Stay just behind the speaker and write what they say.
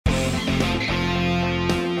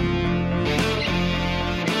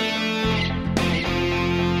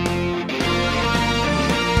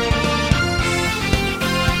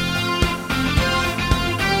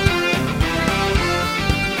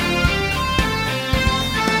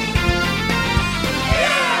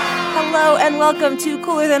and welcome to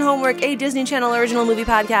Cooler Than Homework, a Disney Channel original movie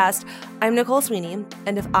podcast. I'm Nicole Sweeney,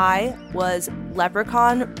 and if I was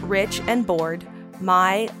leprechaun, rich, and bored,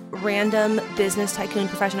 my random business tycoon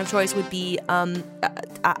profession of choice would be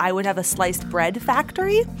I would have a sliced bread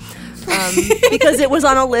factory because it was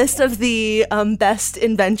on a list of the best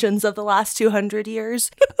inventions of the last 200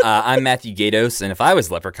 years. I'm Matthew Gatos, and if I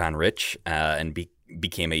was leprechaun rich and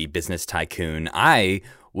became a business tycoon, I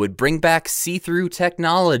would bring back see-through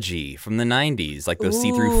technology from the 90s, like those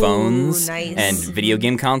see-through phones and video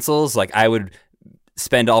game consoles. Like, I would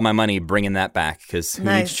spend all my money bringing that back because who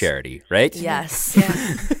needs charity, right? Yes.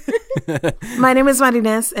 Yeah. My name is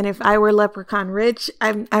Martinez, and if I were leprechaun rich,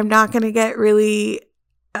 I'm not going to get really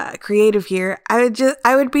creative here. I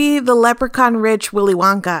would be the leprechaun rich Willy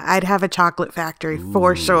Wonka. I'd have a chocolate factory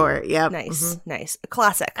for sure. Yep. Nice. A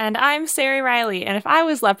classic. And I'm Sari Riley, and if I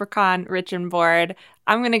was leprechaun rich and bored,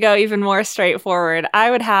 I'm going to go even more straightforward. I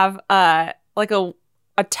would have a Tupperware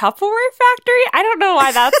factory. I don't know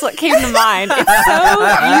why that's what came to mind. It's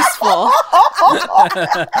so useful.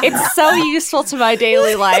 It's so useful to my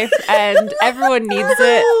daily life, and everyone needs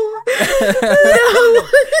it.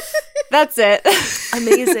 That's it.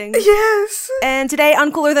 Amazing. Yes. And today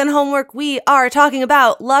on Cooler Than Homework, we are talking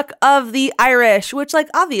about Luck of the Irish, which,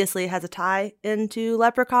 obviously has a tie into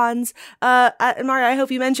leprechauns. Maria, I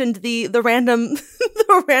hope you mentioned the random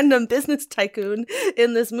the random business tycoon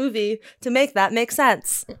in this movie to make that make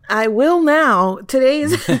sense. I will now.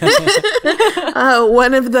 Today's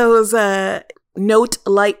one of those note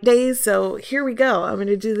light days. So here we go. I'm going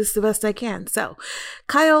to do this the best I can. So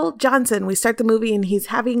Kyle Johnson, we start the movie and he's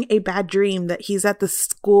having a bad dream that he's at his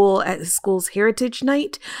school's heritage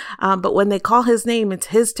night. But when they call his name, it's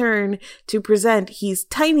his turn to present. He's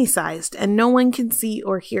tiny sized and no one can see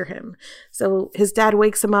or hear him. So his dad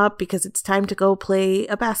wakes him up because it's time to go play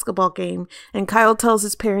a basketball game. And Kyle tells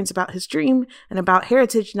his parents about his dream and about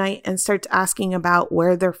heritage night and starts asking about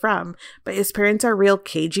where they're from. But his parents are real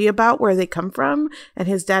cagey about where they come from. And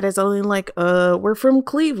his dad is only like, we're from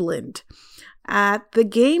Cleveland. At the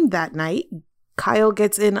game that night, Kyle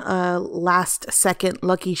gets in a last-second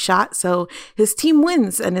lucky shot, so his team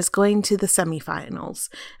wins and is going to the semifinals.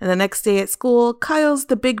 And the next day at school, Kyle's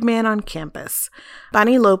the big man on campus.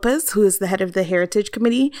 Bonnie Lopez, who is the head of the Heritage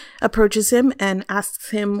Committee, approaches him and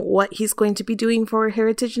asks him what he's going to be doing for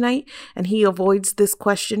Heritage Night, and he avoids this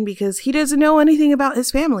question because he doesn't know anything about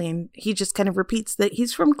his family, and he just kind of repeats that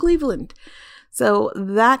he's from Cleveland. So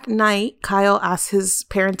that night, Kyle asks his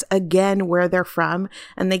parents again where they're from,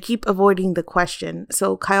 and they keep avoiding the question.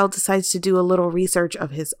 So Kyle decides to do a little research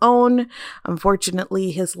of his own.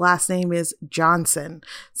 Unfortunately, his last name is Johnson.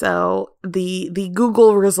 So the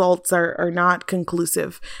Google results are not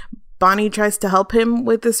conclusive. Bonnie tries to help him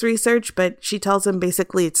with this research, but she tells him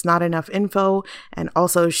basically it's not enough info, and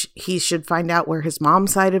also he should find out where his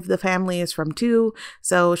mom's side of the family is from too.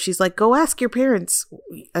 So she's like, go ask your parents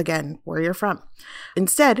again where you're from.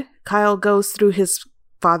 Instead, Kyle goes through his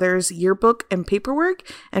father's yearbook and paperwork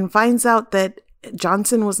and finds out that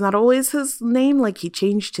Johnson was not always his name, like he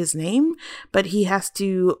changed his name, but he has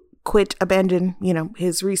to abandon,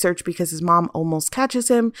 his research because his mom almost catches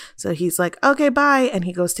him. So he's like, okay, bye. And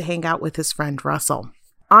he goes to hang out with his friend Russell.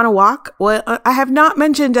 On a walk, I have not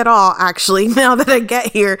mentioned at all, actually, now that I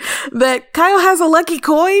get here, that Kyle has a lucky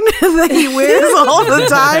coin that he wears all the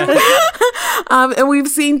time. And we've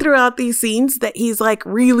seen throughout these scenes that he's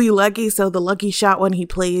really lucky. So the lucky shot when he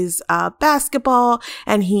plays basketball,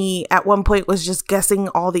 and he at one point was just guessing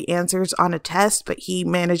all the answers on a test, but he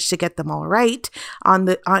managed to get them all right.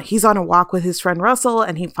 He's on a walk with his friend Russell,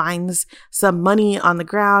 and he finds some money on the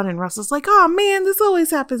ground, and Russell's like, oh man, this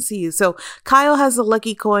always happens to you. So Kyle has a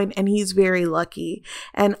lucky coin and he's very lucky.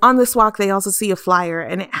 And on this walk, they also see a flyer,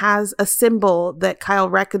 and it has a symbol that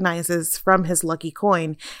Kyle recognizes from his lucky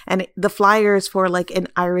coin. And the flyer is for an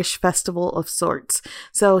Irish festival of sorts.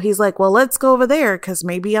 So he's like, well, let's go over there because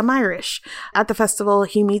maybe I'm Irish. At the festival,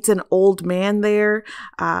 he meets an old man there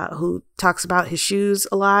who talks about his shoes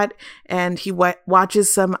a lot, and he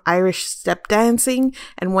watches some Irish step dancing.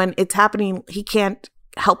 And when it's happening, he can't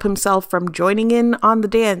help himself from joining in on the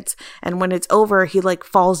dance, and when it's over he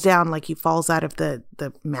falls down, he falls out of the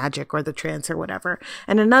magic or the trance or whatever,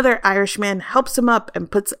 and another Irishman helps him up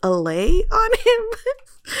and puts a lei on him.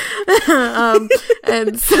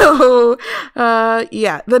 And so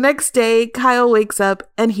the next day Kyle wakes up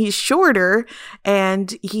and he's shorter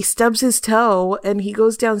and he stubs his toe, and he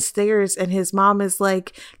goes downstairs and his mom is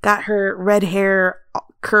got her red hair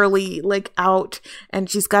curly out, and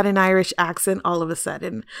she's got an Irish accent all of a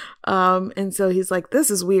sudden. And so he's like,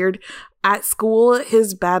 this is weird. At school,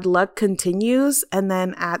 his bad luck continues, and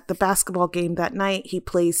then at the basketball game that night, he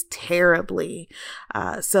plays terribly.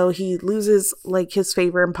 So he loses like his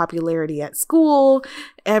favor and popularity at school.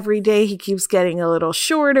 Every day he keeps getting a little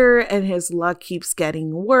shorter, and his luck keeps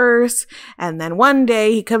getting worse. And then one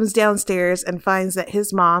day he comes downstairs and finds that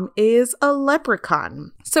his mom is a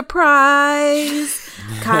leprechaun. Surprise!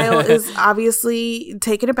 Kyle is obviously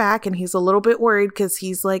taken aback, and he's a little bit worried because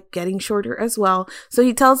he's like getting shorter as well. So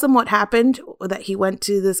he tells them what happened, that he went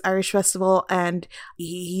to this Irish festival, and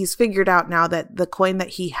he's figured out now that the coin that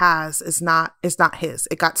he has is not his.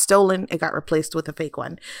 It got stolen. It got replaced with a fake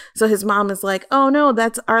one. So his mom is like, oh no,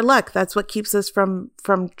 that's our luck. That's what keeps us from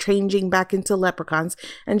changing back into leprechauns.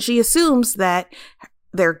 And she assumes that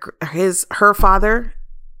her father,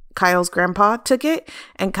 Kyle's grandpa, took it,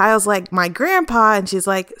 and Kyle's like, my grandpa, and she's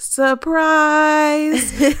like,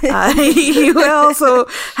 surprise. You also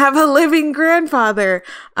have a living grandfather,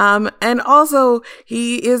 and also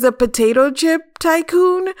he is a potato chip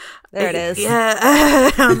tycoon. There it is. Yeah,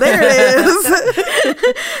 there it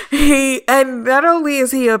is. And not only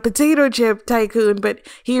is he a potato chip tycoon, but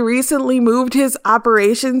he recently moved his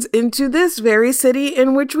operations into this very city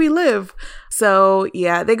in which we live. So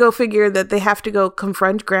yeah, they go figure that they have to go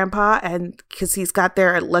confront Grandpa, and because he's got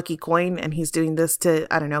their lucky coin, and he's doing this to,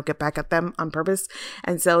 I don't know, get back at them on purpose.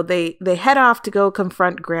 And so they head off to go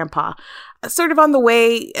confront Grandpa. Sort of on the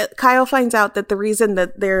way, Kyle finds out that the reason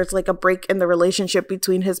that there's like a break in the relationship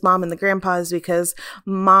between his mom and the grandpa is because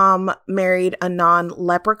mom married a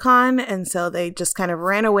non-leprechaun, and so they just kind of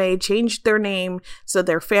ran away, changed their name so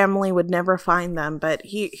their family would never find them. But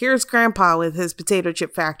here's grandpa with his potato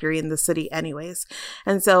chip factory in the city anyways.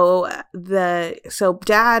 And so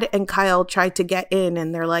dad and Kyle tried to get in,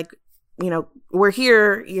 and they're like, you know, we're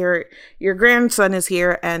here, your grandson is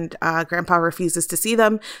here, and grandpa refuses to see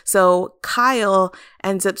them. So Kyle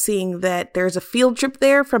ends up seeing that there's a field trip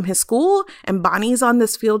there from his school, and Bonnie's on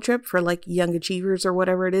this field trip for like young achievers or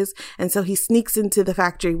whatever it is. And so he sneaks into the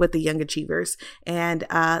factory with the young achievers, and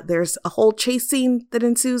there's a whole chase scene that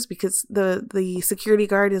ensues because the security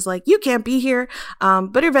guard is like, you can't be here.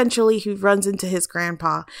 But eventually he runs into his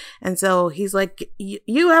grandpa, and so he's like,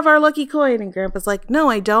 you have our lucky coin, and grandpa's like, no,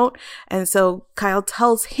 I don't. And so Kyle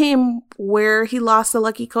tells him where he lost the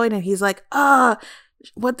lucky coin, and he's like,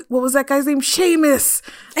 what was that guy's name? Seamus.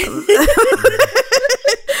 The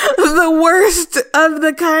worst of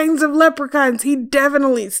the kinds of leprechauns. He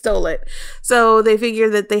definitely stole it. So they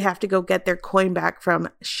figure that they have to go get their coin back from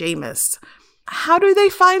Seamus. How do they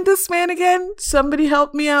find this man again? Somebody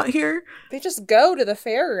help me out here. They just go to the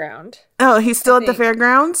fairground. Oh, he's still at the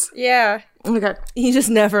fairgrounds? Yeah. Okay. He just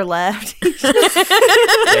never left.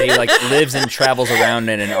 Yeah, he like lives and travels around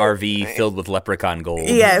in an RV filled with leprechaun gold.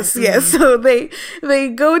 Yes. So they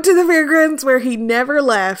go to the fairgrounds where he never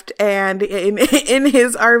left, and in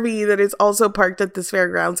his RV that is also parked at this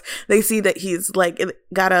fairgrounds, they see that he's like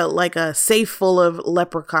got a safe full of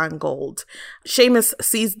leprechaun gold. Seamus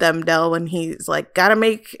sees them though, and he's like, gotta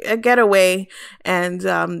make a getaway, and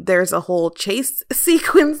there's a whole chase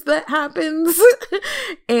sequence that happens,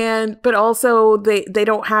 but also they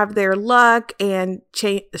don't have their luck, and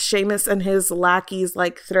Seamus and his lackeys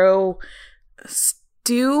like throw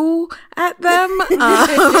stew at them, and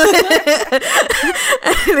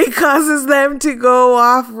it causes them to go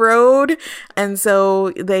off road, and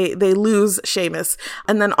so they lose Seamus.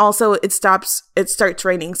 And then also it starts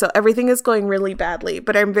raining, so everything is going really badly,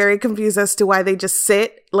 but I'm very confused as to why they just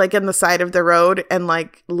sit like in the side of the road and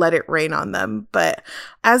like let it rain on them. But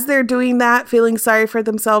as they're doing that, feeling sorry for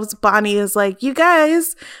themselves, Bonnie is like, you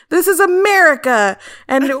guys, this is America,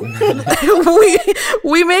 and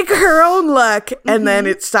we make our own luck. And then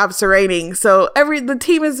it stops raining, so the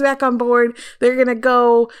team is back on board. They're gonna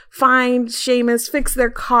go find Seamus, fix their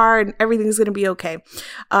car, and everything's gonna be okay.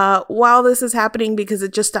 While this is happening, because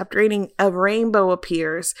it just stopped raining, a rainbow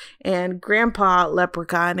appears, and Grandpa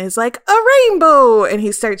Leprechaun is like, a rainbow, and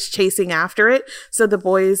he starts chasing after it. So the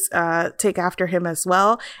boys take after him as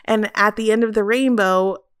well. And at the end of the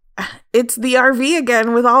rainbow, it's the RV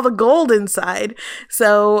again with all the gold inside.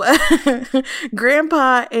 So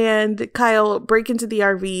Grandpa and Kyle break into the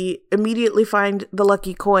RV, immediately find the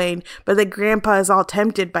lucky coin, but then Grandpa is all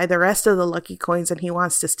tempted by the rest of the lucky coins and he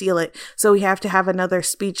wants to steal it. So we have to have another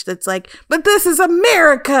speech that's like, but this is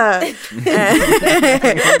America!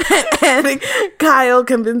 and Kyle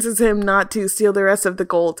convinces him not to steal the rest of the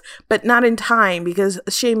gold, but not in time, because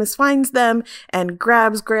Seamus finds them and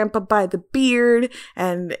grabs Grandpa by the beard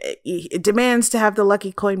and it demands to have the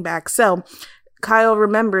lucky coin back. So Kyle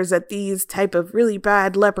remembers that these type of really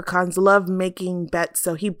bad leprechauns love making bets,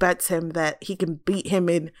 so he bets him that he can beat him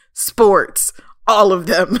in sports all of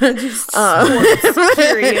them. Period.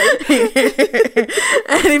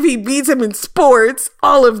 And if he beats him in sports,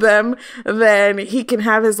 all of them, then he can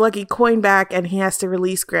have his lucky coin back and he has to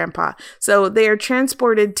release Grandpa. So they are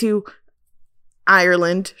transported to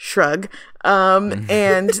Ireland, shrug.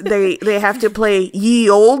 And they have to play ye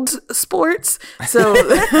old sports. So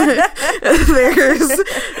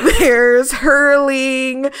there's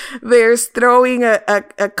hurling, there's throwing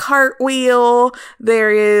a cartwheel, there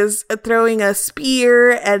is throwing a spear,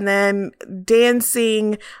 and then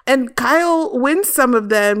dancing. And Kyle wins some of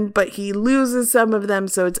them, but he loses some of them,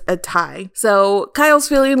 so it's a tie. So Kyle's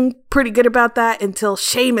feeling pretty good about that until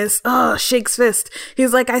Seamus shakes fist.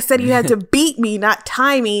 He's like, I said you had to beat me, not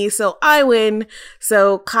tie me, so I win.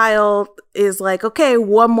 So Kyle is like, okay,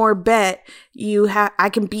 one more bet. I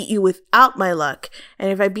can beat you without my luck. And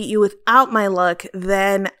if I beat you without my luck,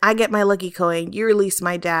 then I get my lucky coin. You release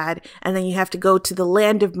my dad. And then you have to go to the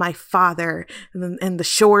land of my father and the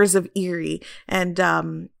shores of Erie.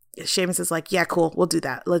 And, Seamus is like, yeah, cool, we'll do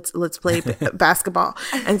that. Let's play basketball.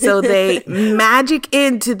 And so they magic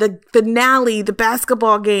into the finale, the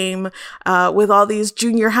basketball game, with all these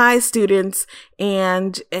junior high students.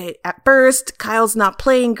 And at first, Kyle's not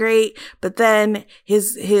playing great, but then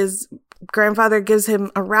his grandfather gives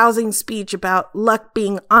him a rousing speech about luck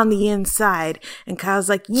being on the inside. And Kyle's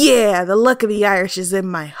like, yeah, the luck of the Irish is in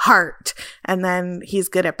my heart. And then he's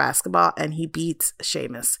good at basketball and he beats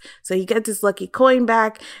Seamus. So he gets his lucky coin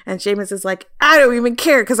back. And Seamus is like, I don't even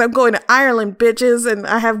care because I'm going to Ireland, bitches. And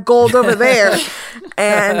I have gold over there.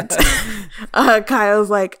 And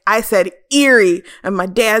Kyle's like, I said Erie and my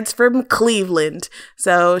dad's from Cleveland.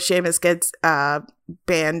 So Seamus gets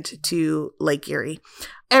banned to Lake Erie.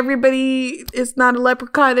 Everybody is not a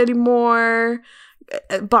leprechaun anymore.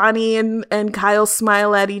 Bonnie and Kyle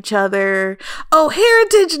smile at each other. Oh,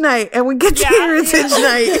 Heritage Night! And we get to Heritage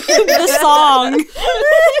Night. The song.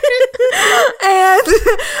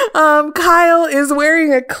 And Kyle is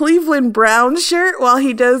wearing a Cleveland Browns shirt while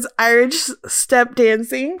he does Irish step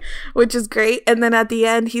dancing, which is great. And then at the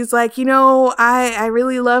end, he's like, I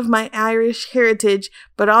really love my Irish heritage,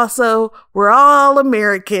 but also we're all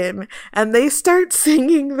American. And they start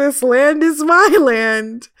singing This Land Is My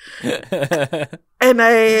Land. And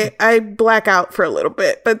I black out for a little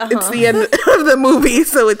bit, but it's the end of the movie,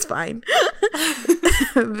 so it's fine.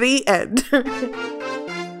 The end.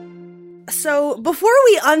 So before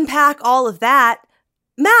we unpack all of that,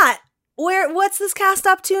 Matt, what's this cast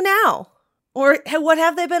up to now? Or what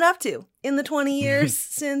have they been up to in the 20 years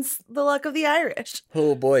since The Luck of the Irish?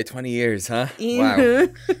 Oh boy, 20 years, huh? Wow.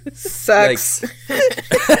 Sucks.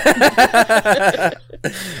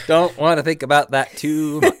 Don't want to think about that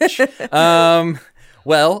too much.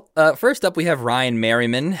 Well, first up we have Ryan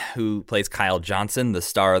Merriman, who plays Kyle Johnson, the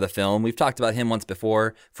star of the film. We've talked about him once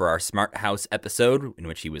before for our Smart House episode, in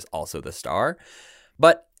which he was also the star.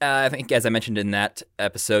 But I think, as I mentioned in that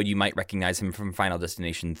episode, you might recognize him from Final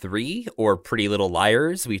Destination 3 or Pretty Little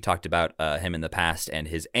Liars. We've talked about him in the past and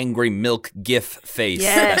his angry milk gif face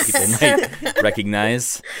that people might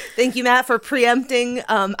recognize. Thank you, Matt, for preempting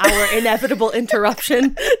our inevitable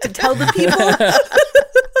interruption to tell the people.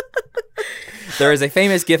 There is a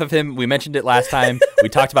famous gif of him. We mentioned it last time. We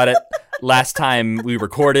talked about it last time we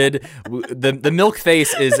recorded. The milk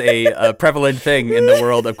face is a prevalent thing in the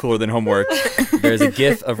world of Cooler Than Homework. There's a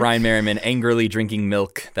gif of Ryan Merriman angrily drinking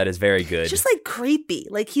milk that is very good. Just like creepy.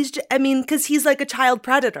 Like because he's like a child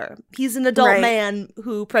predator. He's an adult man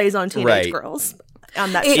who preys on teenage girls.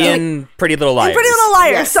 On that show. In Pretty Little Liars. In Pretty Little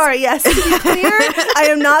Liars. Yes. Sorry, yes. To be clear, I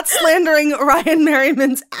am not slandering Ryan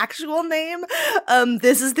Merriman's actual name.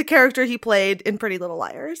 This is the character he played in Pretty Little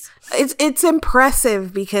Liars. It's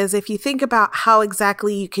impressive because if you think about how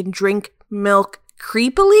exactly you can drink milk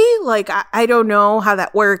creepily, like I don't know how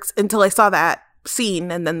that works until I saw that scene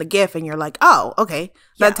and then the gif and you're like, oh, okay,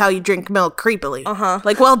 that's how you drink milk creepily.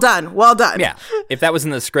 Like, well done. Yeah, if that was in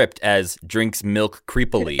the script as drinks milk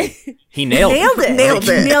creepily, he nailed it. Nailed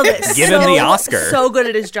it. Give him the Oscar. So good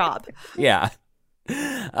at his job. Yeah.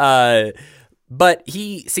 But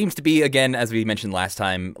he seems to be, again, as we mentioned last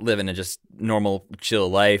time, living a just normal, chill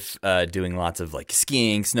life, doing lots of like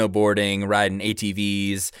skiing, snowboarding, riding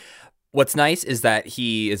ATVs. What's nice is that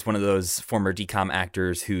he is one of those former DCOM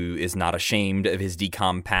actors who is not ashamed of his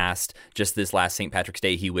DCOM past. Just this last St. Patrick's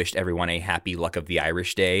Day, he wished everyone a happy Luck of the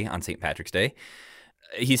Irish Day on St. Patrick's Day.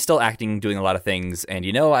 He's still acting, doing a lot of things. And,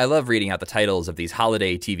 I love reading out the titles of these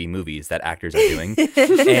holiday TV movies that actors are doing.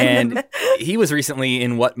 And he was recently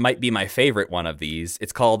in what might be my favorite one of these.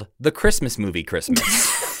 It's called The Christmas Movie Christmas.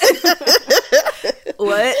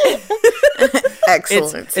 What?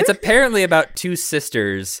 Excellent. It's apparently about two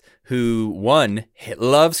sisters who one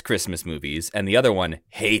loves Christmas movies and the other one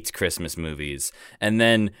hates Christmas movies. And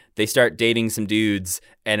then they start dating some dudes,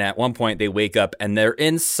 and at one point they wake up and they're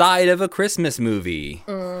inside of a Christmas movie.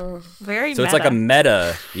 Very So meta. it's like a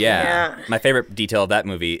meta. Yeah. Yeah. My favorite detail of that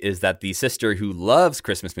movie is that the sister who loves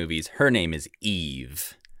Christmas movies, her name is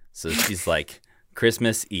Eve. So she's like,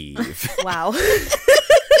 Christmas Eve. Wow.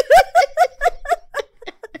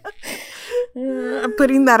 I'm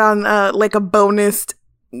putting that on like a bonus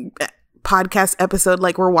podcast episode,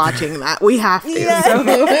 like we're watching that. We have to.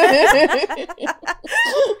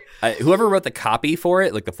 Whoever wrote the copy for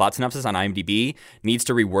it, like the plot synopsis on IMDb, needs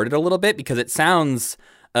to reword it a little bit because it sounds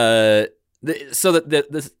it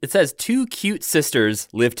says 2 cute sisters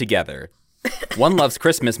live together. One loves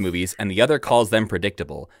Christmas movies and the other calls them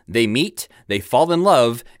predictable. They meet, they fall in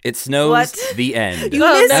love, it snows, What? the end. You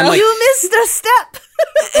missed a step.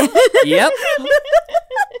 Yep.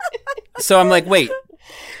 So I'm like, wait,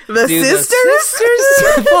 The do sisters? the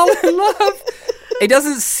sisters fall in love? It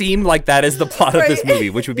doesn't seem like that is the plot of this movie,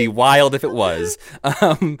 which would be wild if it was.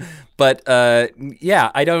 But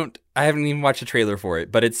yeah, I haven't even watched a trailer for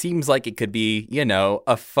it, but it seems like it could be,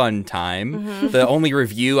 a fun time. Mm-hmm. The only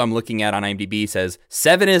review I'm looking at on IMDb says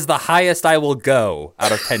 7 is the highest I will go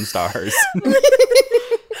out of 10 stars.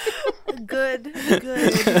 Good.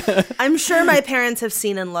 I'm sure my parents have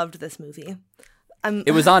seen and loved this movie.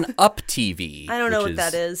 It was on Up TV. I don't know what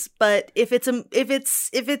that is, but if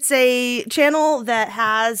it's a channel that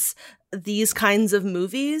has these kinds of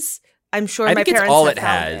movies, I'm sure I my think it's parents all have it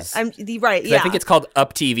found has. Right, 'Cause yeah. I think it's called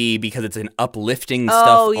Up TV because it's an uplifting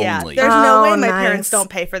oh stuff yeah. only. There's no way my nice. parents don't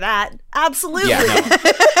pay for that. Absolutely.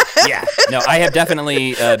 Yeah, no, I have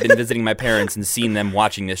definitely been visiting my parents and seen them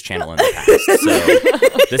watching this channel in the past. So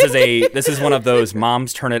this is one of those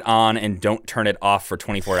moms turn it on and don't turn it off for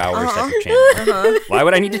 24 hours type of channel. Why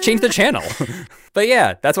would I need to change the channel? But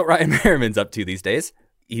yeah, that's what Ryan Merriman's up to these days.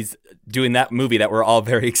 He's doing that movie that we're all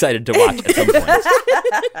very excited to watch at some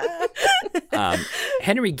point.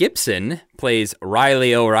 Henry Gibson plays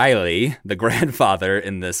Riley O'Reilly, the grandfather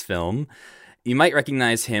in this film. You might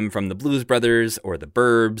recognize him from The Blues Brothers or The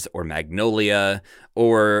Burbs or Magnolia,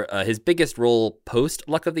 or his biggest role post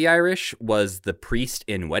Luck of the Irish was the priest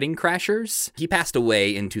in Wedding Crashers. He passed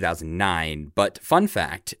away in 2009, but fun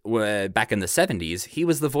fact, back in the 70s, he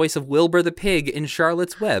was the voice of Wilbur the Pig in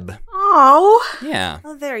Charlotte's Web. Oh. Yeah.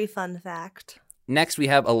 A very fun fact. Next, we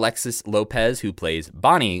have Alexis Lopez, who plays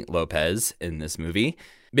Bonnie Lopez in this movie.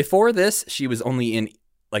 Before this, she was only in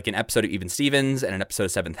an episode of Even Stevens and an episode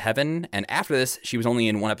of Seventh Heaven. And after this, she was only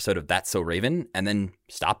in one episode of That's So Raven and then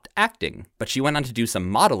stopped acting. But she went on to do some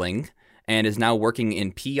modeling and is now working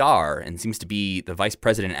in PR and seems to be the vice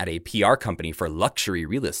president at a PR company for luxury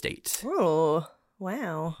real estate. Oh,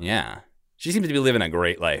 wow. Yeah. She seems to be living a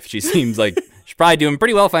great life. She seems like she's probably doing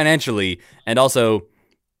pretty well financially and also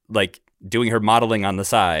doing her modeling on the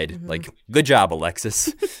side. Mm-hmm. Good job,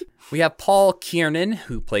 Alexis. We have Paul Kiernan,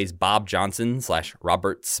 who plays Bob Johnson /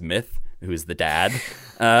 Robert Smith, who's the dad.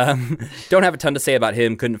 Don't have a ton to say about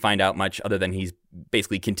him. Couldn't find out much other than he's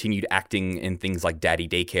basically continued acting in things like Daddy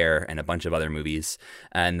Daycare and a bunch of other movies.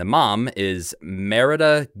 And the mom is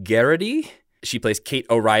Merida Garrity. She plays Kate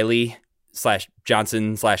O'Reilly /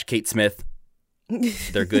 Johnson / Kate Smith.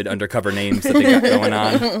 They're good undercover names that they got going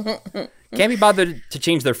on. Can't be bothered to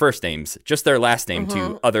change their first names, just their last name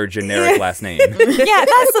to other generic last name. Yeah,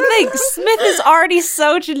 that's the thing. Smith is already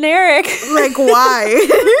so generic. Like, why?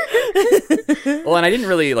 Well, and I didn't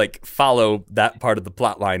really follow that part of the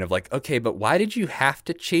plot line of okay, but why did you have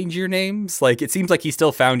to change your names? It seems like he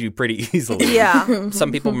still found you pretty easily. Yeah.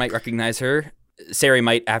 Some people might recognize her. Sari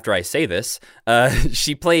might after I say this.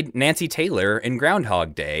 She played Nancy Taylor in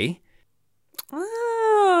Groundhog Day.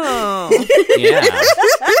 Oh. Yeah.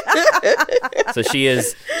 So she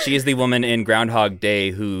is the woman in Groundhog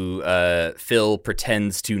Day who Phil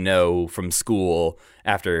pretends to know from school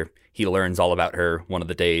after he learns all about her one of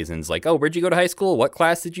the days and is like, oh, where'd you go to high school? What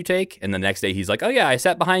class did you take? And the next day he's like, oh yeah, I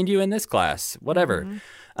sat behind you in this class, whatever. Mm-hmm.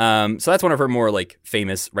 So that's one of her more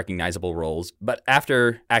famous, recognizable roles. But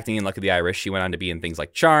after acting in Luck of the Irish, she went on to be in things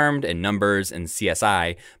like Charmed and Numbers and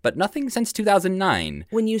CSI, but nothing since 2009.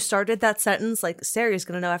 When you started that sentence, Sari's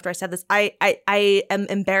going to know after I said this, I am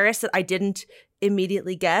embarrassed that I didn't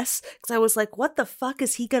immediately guess because I was like, what the fuck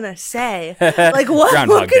is he going to say?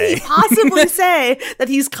 What could he possibly say that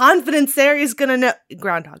he's confident Sari's going to know?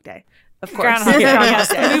 Groundhog Day. Of course. Groundhog Day,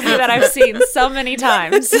 yes, a movie that I've seen so many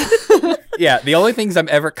times. Yeah, the only things I'm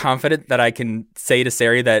ever confident that I can say to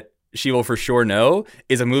Sari that she will for sure know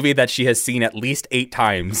is a movie that she has seen at least 8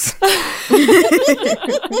 times.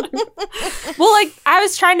 Well, like, I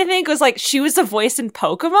was trying to think, was like, she was a voice in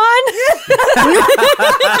Pokemon?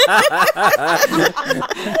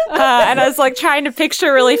 And I was like trying to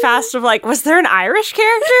picture really fast of like, was there an Irish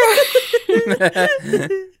character?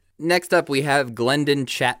 Next up, we have Glendon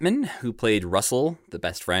Chapman, who played Russell, the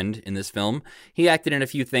best friend in this film. He acted in a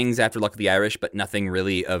few things after Luck of the Irish, but nothing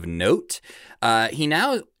really of note. He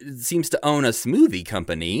now seems to own a smoothie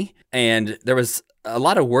company, and there was a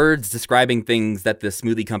lot of words describing things that the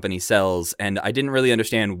smoothie company sells, and I didn't really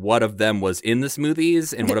understand what of them was in the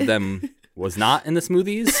smoothies and what of them was not in the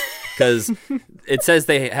smoothies, because it says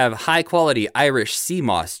they have high-quality Irish sea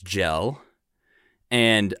moss gel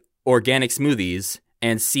and organic smoothies,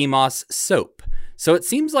 and sea moss soap. So it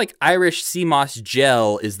seems like Irish sea moss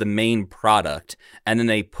gel is the main product, and then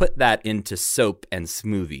they put that into soap and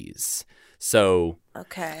smoothies. So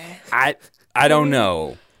Okay. I don't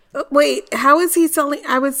know. Wait, how is he selling?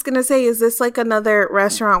 I was going to say, is this like another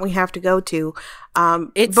restaurant we have to go to?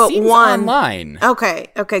 It seems online. Okay,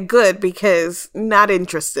 good, because not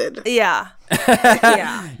interested. Yeah.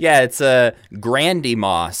 Yeah. Yeah, it's Grandy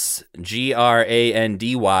Moss,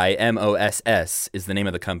 GrandyMoss is the name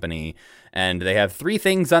of the company. And they have 3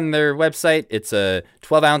 things on their website. It's a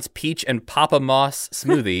 12-ounce peach and Papa Moss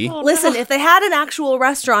smoothie. Listen, if they had an actual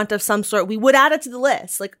restaurant of some sort, we would add it to the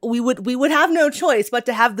list. Like we would have no choice but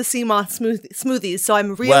to have the sea moss smoothies. So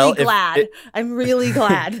I'm really glad. I'm really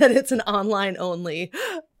glad that it's an online only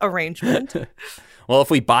arrangement. Well, if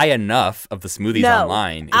we buy enough of the smoothies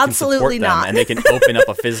online, it absolutely can support them not. and they can open up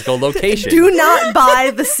a physical location. Do not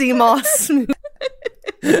buy the sea moss smoothie.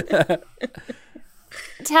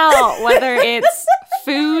 Tell whether it's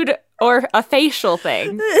food or a facial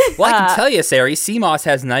thing. Well, I can tell you, Sari, sea moss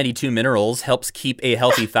has 92 minerals, helps keep a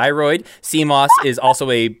healthy thyroid. Sea moss is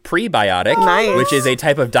also a prebiotic, which is a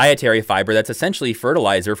type of dietary fiber that's essentially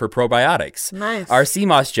fertilizer for probiotics. Nice. Our sea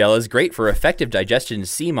moss gel is great for effective digestion.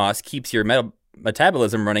 Sea moss keeps your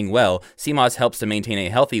metabolism running well. Sea moss helps to maintain a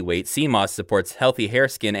healthy weight. Sea moss supports healthy hair,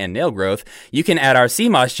 skin, and nail growth. You can add our sea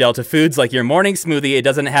moss gel to foods like your morning smoothie. It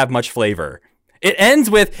doesn't have much flavor. It ends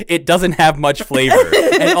with, it doesn't have much flavor.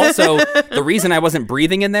 And also, the reason I wasn't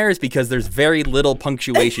breathing in there is because there's very little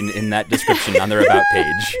punctuation in that description on their About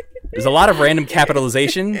page. There's a lot of random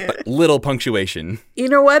capitalization, but little punctuation. You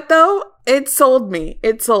know what, though? It sold me.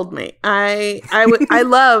 I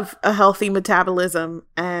love a healthy metabolism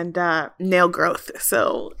and nail growth,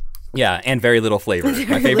 so... Yeah, and very little flavor.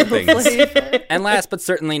 My favorite things. And last but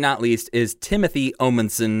certainly not least is Timothy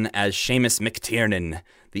Omenson as Seamus McTiernan,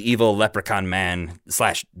 the evil leprechaun man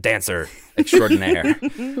 / dancer extraordinaire.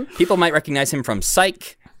 People might recognize him from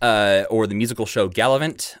Psych, or the musical show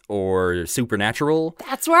Gallivant, or Supernatural.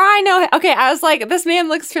 That's where I know him. Okay, I was like, this man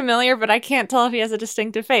looks familiar, but I can't tell if he has a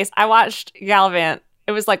distinctive face. I watched Gallivant.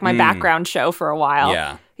 It was like my background show for a while.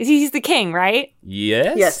 Yeah. He's the king, right?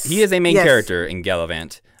 Yes. He is a main character in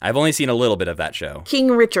Gallivant. I've only seen a little bit of that show. King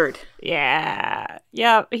Richard. Yeah.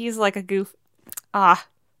 Yeah, he's like a goof.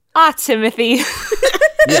 Timothy.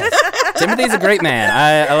 Yes. Timothy's a great man.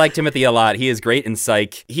 I like Timothy a lot. He is great in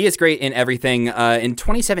Psych. He is great in everything. In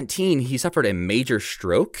 2017, he suffered a major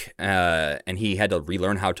stroke, and he had to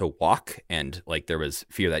relearn how to walk. And like there was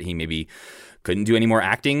fear that he maybe couldn't do any more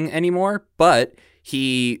acting anymore. But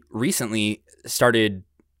he recently started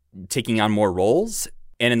taking on more roles.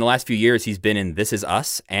 And in the last few years, he's been in This Is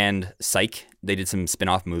Us and Psych. They did some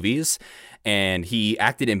spin-off movies. And he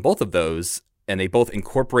acted in both of those. And they both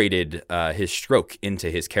incorporated his stroke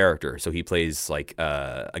into his character. So he plays like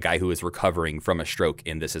a guy who is recovering from a stroke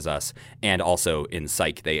in This Is Us. And also in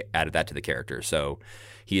Psych, they added that to the character. So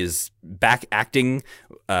he is back acting,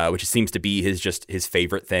 which seems to be his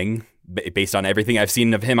favorite thing. Based on everything I've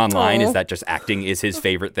seen of him online, is that just acting is his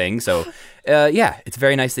favorite thing. So yeah, it's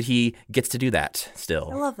very nice that he gets to do that still.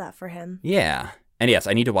 I love that for him. Yeah. And yes,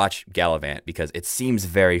 I need to watch Gallivant because it seems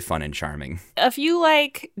very fun and charming. If you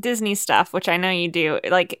like Disney stuff, which I know you do,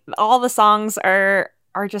 like all the songs are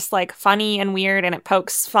just like funny and weird, and it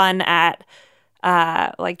pokes fun at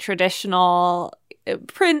like traditional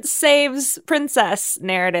prince saves princess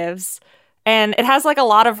narratives. And it has like a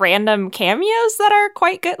lot of random cameos that are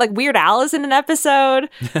quite good. Like Weird Al is in an episode.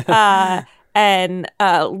 And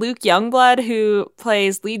Luke Youngblood, who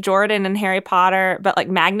plays Lee Jordan in Harry Potter, but like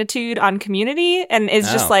Magnitude on Community, and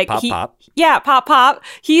is just like Pop. Yeah, Pop.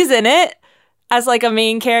 He's in it as like a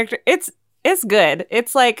main character. It's good.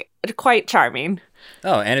 It's like quite charming.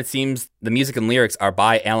 Oh, and it seems the music and lyrics are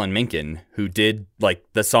by Alan Menken, who did like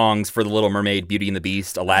the songs for The Little Mermaid, Beauty and the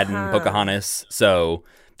Beast, Aladdin, Pocahontas. So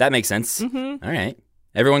that makes sense. Mm-hmm. All right.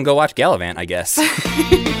 Everyone go watch Gallivant, I guess.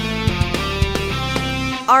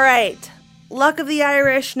 All right. Luck of the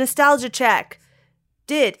Irish nostalgia check.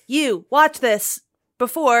 Did you watch this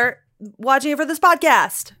before watching it for this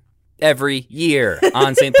podcast? Every year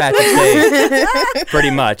on St. Patrick's Day.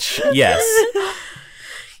 Pretty much, yes.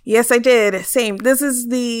 Yes, I did. Same. This is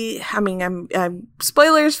I'm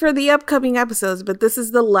spoilers for the upcoming episodes, but this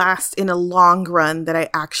is the last in a long run that I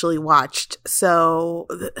actually watched. So,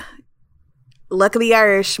 Luck of the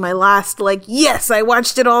Irish, my last, yes, I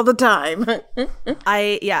watched it all the time.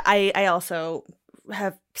 I also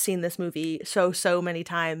have seen this movie so many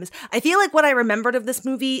times. I feel like what I remembered of this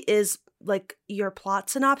movie is your plot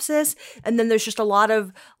synopsis, and then there's just a lot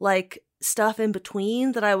of stuff in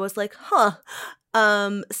between that I was like, huh.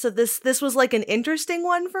 So this was an interesting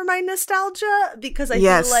one for my nostalgia, because I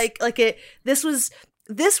feel like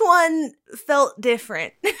this one felt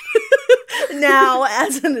different now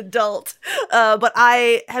as an adult. But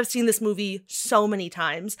I have seen this movie so many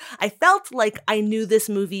times. I felt like I knew this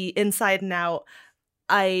movie inside and out.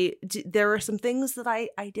 There were some things that I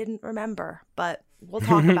didn't remember, but we'll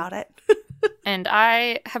talk about it. And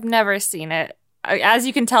I have never seen it. As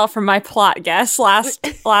you can tell from my plot guess last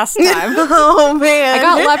time. Oh man. I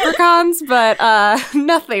got leprechauns, but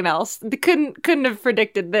nothing else. Couldn't have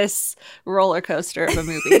predicted this roller coaster of a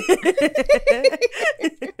movie.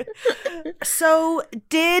 So,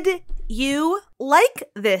 did you like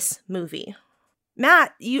this movie?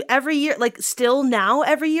 Matt, you every year, still now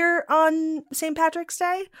every year on St. Patrick's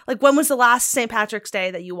Day? When was the last St. Patrick's Day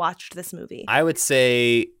that you watched this movie? I would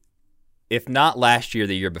say, if not last year,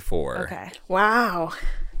 the year before. Okay. Wow.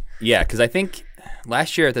 Yeah, because I think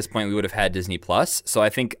last year at this point we would have had Disney Plus, so I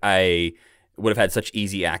think I would have had such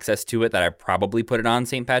easy access to it that I probably put it on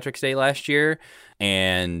St. Patrick's Day last year.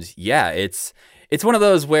 And yeah, it's one of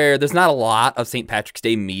those where there's not a lot of St. Patrick's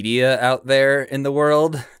Day media out there in the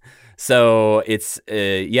world. So it's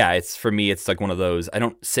for me, it's one of those, I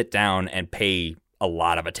don't sit down and pay a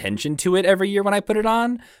lot of attention to it every year when I put it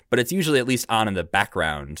on, but it's usually at least on in the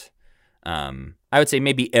background. I would say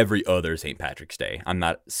maybe every other St. Patrick's Day. I'm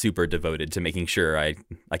not super devoted to making sure I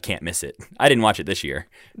can't miss it. I didn't watch it this year.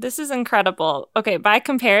 This is incredible. Okay, by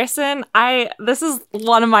comparison, this is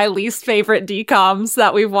one of my least favorite DCOMs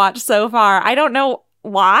that we've watched so far. I don't know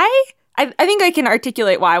why. I think I can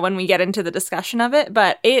articulate why when we get into the discussion of it,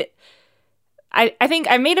 but I think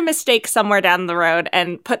I made a mistake somewhere down the road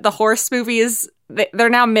and put the horse movies, they're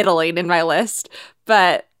now middling in my list,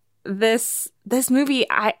 but this movie,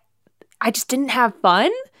 I just didn't have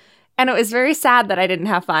fun, and it was very sad that I didn't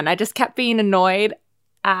have fun. I just kept being annoyed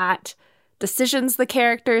at decisions the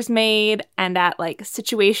characters made and at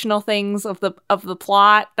situational things of the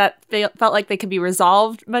plot that felt like they could be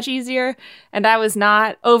resolved much easier, and I was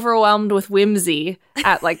not overwhelmed with whimsy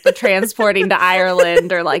at the transporting to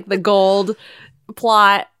Ireland or the gold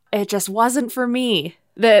plot. It just wasn't for me.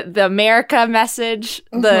 The America message,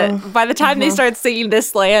 by the time they started singing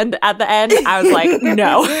This Land at the end, I was like,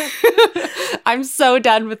 no. I'm so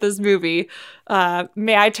done with this movie.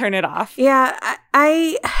 May I turn it off? Yeah,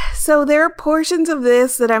 so there are portions of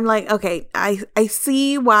this that I'm like, okay, I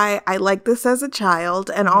see why I like this as a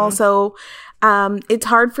child, and also it's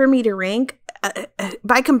hard for me to rank.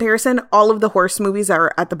 By comparison, all of the horse movies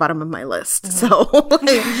are at the bottom of my list. So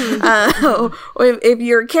if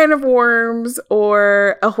you're a Can of Worms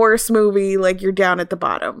or a horse movie, you're down at the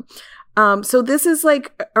bottom. So this is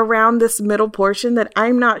around this middle portion that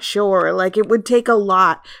I'm not sure. It would take a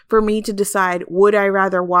lot for me to decide, would I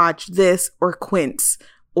rather watch this or Quince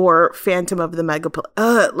or Phantom of the Megaplex?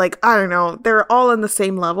 I don't know. They're all on the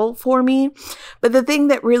same level for me. But the thing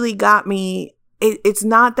that really got me, it's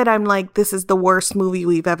not that I'm this is the worst movie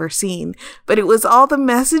we've ever seen, but it was all the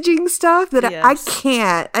messaging stuff that I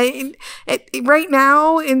can't. Right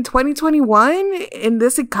now in 2021 in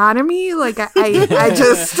this economy, I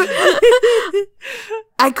just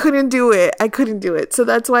I couldn't do it. So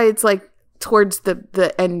that's why it's towards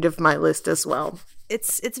the end of my list as well.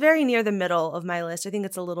 It's very near the middle of my list. I think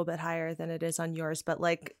it's a little bit higher than it is on yours, but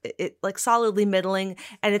it solidly middling,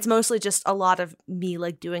 and it's mostly just a lot of me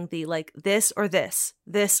doing the this or this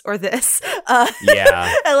or this.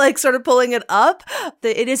 Yeah. And sort of pulling it up.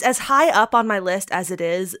 It is as high up on my list as it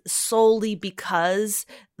is solely because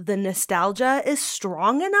the nostalgia is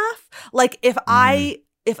strong enough.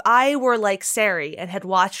 If I were Sari and had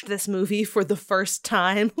watched this movie for the first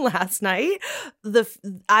time last night,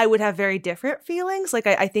 I would have very different feelings.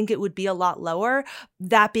 I think it would be a lot lower.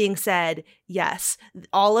 That being said, yes,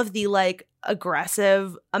 all of the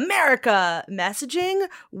aggressive America messaging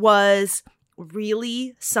was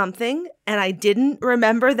really something, and I didn't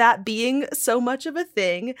remember that being so much of a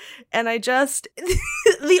thing. And I just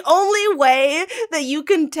the only way that you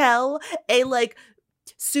can tell a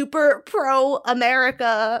super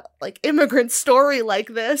pro-America, like, immigrant story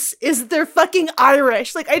like this is they're fucking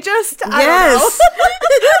Irish. Like, I don't know.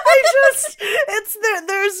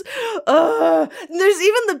 There's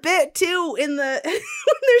even the bit, too, when they're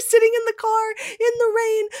sitting in the car in the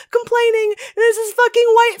rain complaining, and there's this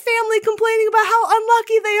fucking white family complaining about how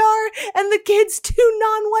unlucky they are, and the kids' two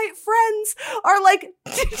non-white friends are, like,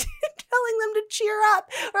 telling them to cheer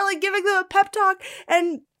up, or, like, giving them a pep talk,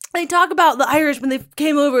 and they talk about the Irish when they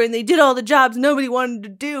came over and they did all the jobs nobody wanted to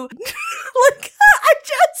do. Like,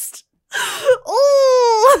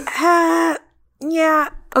 yeah.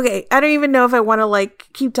 Okay, I don't even know if I want to, like,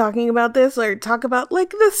 keep talking about this or talk about, like,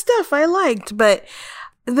 the stuff I liked, but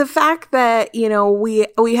the fact that, you know, we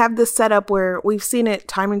have this setup where we've seen it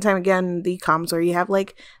time and time again in the comms where you have,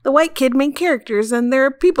 like, the white kid main characters and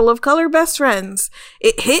their people of color best friends.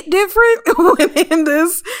 It hit different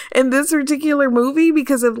in this particular movie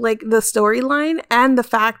because of, like, the storyline and the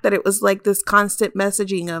fact that it was, like, this constant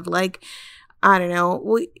messaging of, like, I don't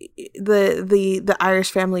know, the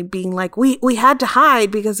Irish family being like, we had to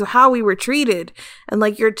hide because of how we were treated. And,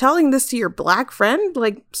 like, you're telling this to your black friend?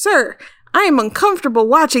 Like, sir, I am uncomfortable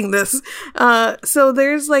watching this. So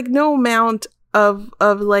there's, like, no amount of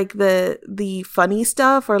like the funny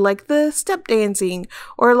stuff or, like, the step dancing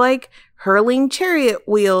or, like, hurling chariot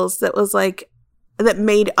wheels that was, like, that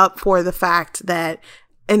made up for the fact that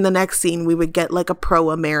in the next scene we would get, like, a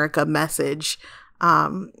pro-America message.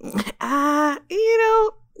 You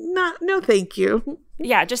know, no thank you.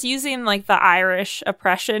 Yeah, just using, like, the Irish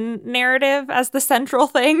oppression narrative as the central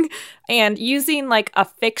thing, and using, like, a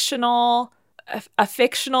fictional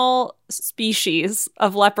species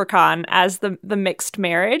of leprechaun as the mixed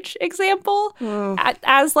marriage example,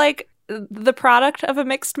 as, like, the product of a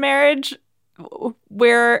mixed marriage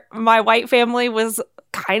where my white family was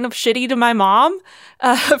kind of shitty to my mom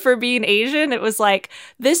for being Asian. It was like,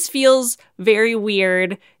 this feels very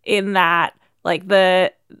weird in that, like,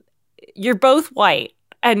 you're both white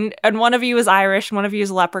and one of you is Irish, one of you is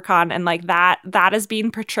a leprechaun, and, like, that is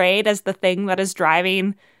being portrayed as the thing that is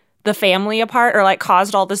driving the family apart or, like,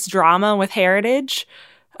 caused all this drama with heritage.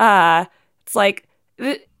 It's like,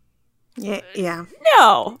 yeah.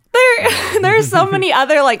 No, there's so many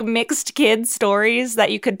other, like, mixed kid stories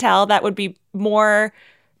that you could tell that would be more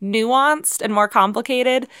nuanced and more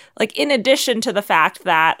complicated. Like, in addition to the fact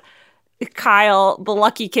that Kyle, the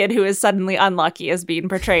lucky kid who is suddenly unlucky, is being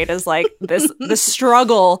portrayed as, like, the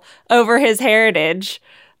struggle over his heritage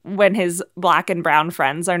when his black and brown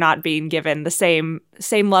friends are not being given the same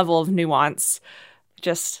level of nuance.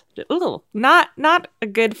 Just not a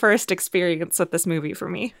good first experience with this movie for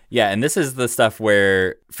me. Yeah, and this is the stuff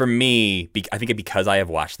where, for me, I think because I have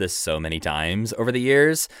watched this so many times over the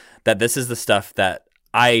years, that this is the stuff that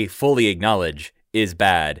I fully acknowledge is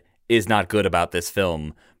bad, is not good about this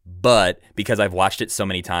film. But because I've watched it so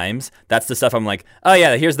many times, that's the stuff I'm like, oh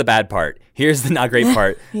yeah, here's the bad part. Here's the not great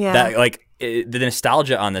part. Yeah. That, like, the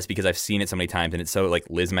nostalgia on this, because I've seen it so many times and it's so, like,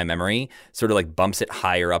 lives in my memory, sort of, like, bumps it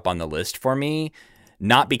higher up on the list for me.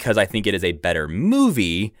 Not because I think it is a better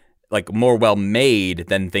movie, like, more well-made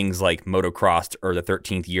than things like Motocrossed or The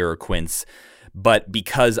 13th Year or Quince, but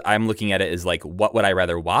because I'm looking at it as, like, what would I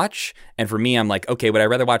rather watch? And for me, I'm like, okay, would I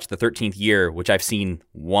rather watch The 13th Year, which I've seen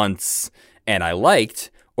once and I liked,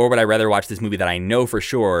 or would I rather watch this movie that I know for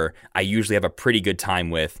sure I usually have a pretty good time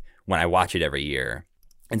with when I watch it every year?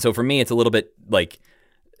 And so for me, it's a little bit like,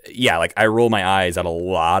 yeah, like, I roll my eyes at a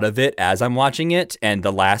lot of it as I'm watching it, and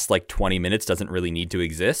the last, like, 20 minutes doesn't really need to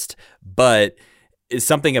exist, but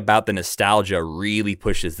something about the nostalgia really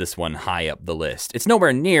pushes this one high up the list. It's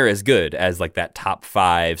nowhere near as good as, like, that top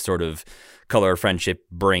 5 sort of Color of Friendship,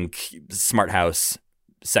 Brink, Smart House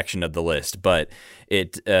section of the list, but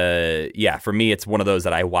it, yeah, for me, it's one of those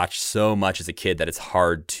that I watched so much as a kid that it's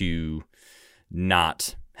hard to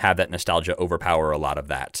not have that nostalgia overpower a lot of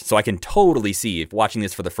that. So I can totally see, if watching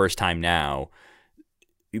this for the first time now,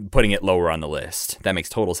 putting it lower on the list. That makes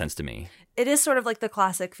total sense to me. It is sort of like the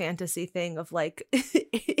classic fantasy thing of, like,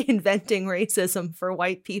 inventing racism for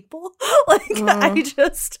white people. Like, I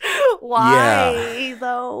just, why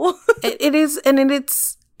though? It is, and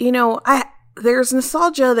it's, you know, there's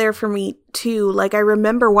nostalgia there for me too. Like, I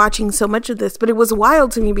remember watching so much of this, but it was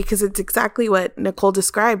wild to me because it's exactly what Nicole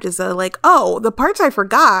described as like, oh, the parts I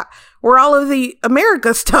forgot were all of the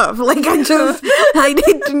America stuff. Like, I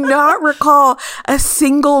did not recall a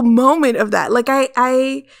single moment of that. Like,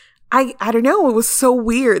 I I don't know. It was so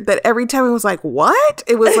weird that every time I was like, what?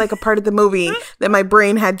 It was like a part of the movie that my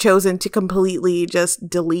brain had chosen to completely just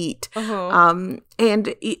delete. And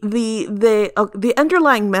the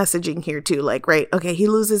underlying messaging here too, like, right, okay, he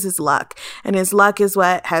loses his luck, and his luck is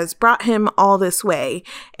what has brought him all this way.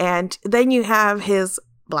 And then you have his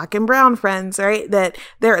black and brown friends, right? That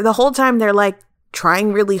they're the whole time they're like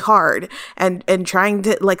trying really hard and trying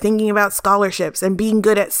to like thinking about scholarships and being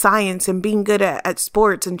good at science and being good at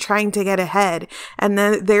sports and trying to get ahead. And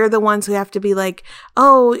then they're the ones who have to be like,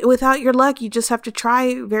 oh, without your luck, you just have to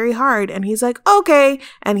try very hard. And he's like, okay.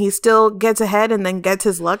 And he still gets ahead and then gets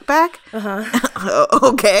his luck back.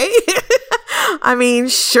 Okay. I mean,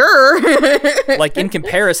 sure. Like in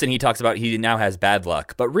comparison, he talks about he now has bad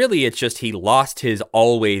luck, but really it's just he lost his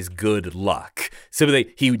always good luck. So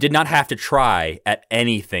he did not have to try at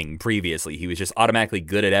anything previously. He was just automatically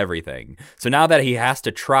good at everything. So now that he has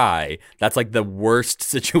to try, that's like the worst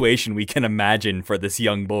situation we can imagine for this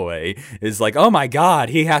young boy. Is like, oh my God,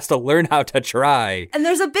 he has to learn how to try. And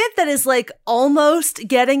there's a bit that is like almost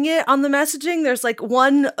getting it on the messaging. There's like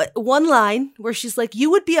one line where she's like,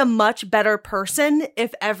 you would be a much better person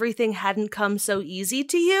if everything hadn't come so easy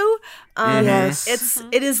to you. Yes.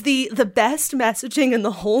 It is the best messaging in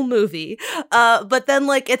the whole movie. But then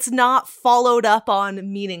like it's not followed up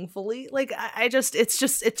on meaningfully. Like it's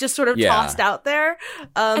just sort of tossed out there.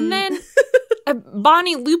 And then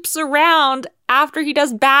Bonnie loops around after he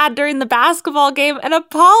does bad during the basketball game and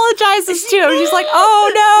apologizes to him. She's like,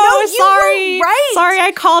 oh no, sorry. Right. Sorry,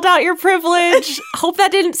 I called out your privilege. Hope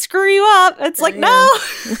that didn't screw you up. It's like, no.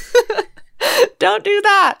 Don't do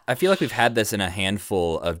that. I feel like we've had this in a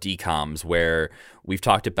handful of DCOMs where we've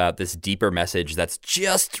talked about this deeper message that's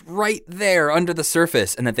just right there under the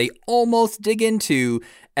surface and that they almost dig into,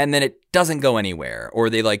 and then it doesn't go anywhere. Or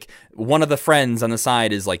they like, one of the friends on the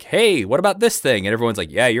side is like, hey, what about this thing? And everyone's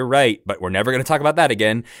like, yeah, you're right, but we're never going to talk about that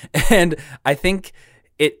again. And I think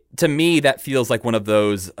to me, that feels like one of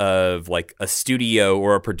those of like a studio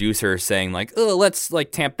or a producer saying like, oh, let's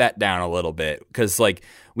like tamp that down a little bit. Because like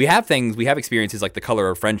we have experiences like The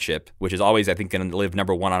Color of Friendship, which is always, I think, going to live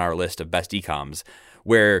number one on our list of best DCOMs,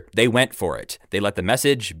 where they went for it. They let the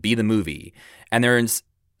message be the movie. And there's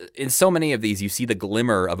in so many of these, you see the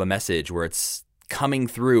glimmer of a message where it's coming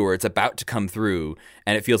through or it's about to come through,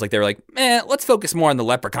 and it feels like they're like, let's focus more on the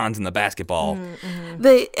leprechauns and the basketball.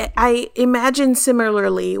 I imagine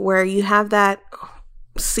similarly where you have that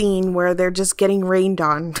scene where they're just getting rained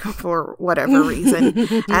on for whatever reason,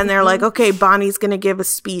 and they're like, okay, Bonnie's gonna give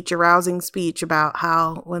a rousing speech about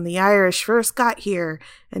how when the Irish first got here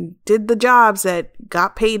and did the jobs that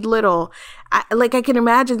got paid little. I can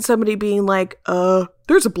imagine somebody being like,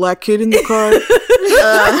 there's a black kid in the car.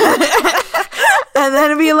 And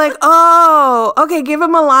then it'd be like, oh, okay, give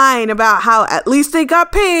him a line about how at least they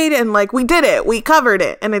got paid and like we did it, we covered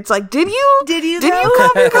it. And it's like, did you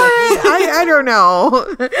cover it? I don't know.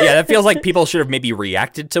 Yeah, that feels like people should have maybe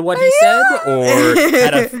reacted to what he said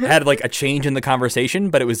or had like a change in the conversation,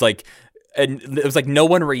 but it was like no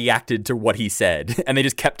one reacted to what he said, and they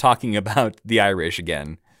just kept talking about the Irish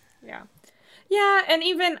again. Yeah, and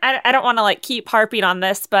even I don't want to like keep harping on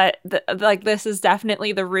this, but this is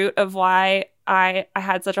definitely the root of why I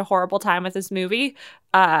had such a horrible time with this movie.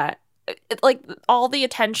 Like all the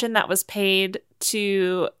attention that was paid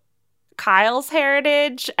to Kyle's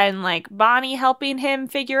heritage and like Bonnie helping him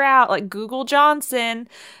figure out like Google Johnson,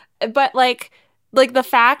 but like the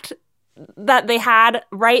fact that they had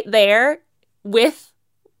right there with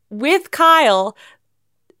Kyle,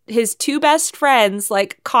 his two best friends,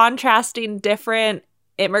 like contrasting different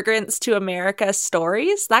immigrants to America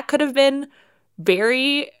stories, that could have been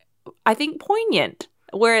very, I think, poignant,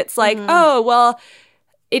 where it's like, oh, well,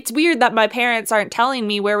 it's weird that my parents aren't telling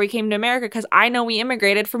me where we came to America because I know we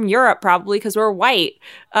immigrated from Europe probably because we're white,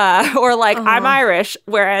 or like I'm Irish,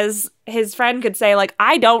 whereas his friend could say like,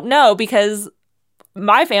 I don't know because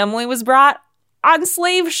my family was brought on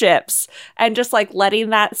slave ships, and just like letting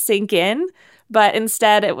that sink in. But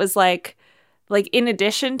instead it was like in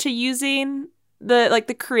addition to using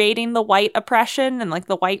the creating the white oppression and like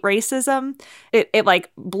the white racism, it like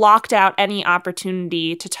blocked out any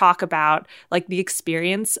opportunity to talk about like the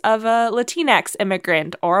experience of a Latinx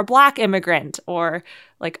immigrant or a Black immigrant or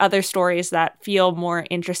like other stories that feel more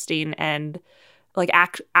interesting and like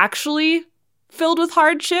actually filled with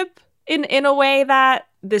hardship in a way that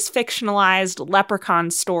this fictionalized leprechaun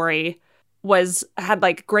story had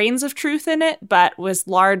like grains of truth in it, but was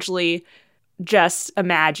largely just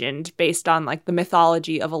imagined based on like the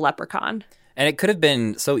mythology of a leprechaun. And it could have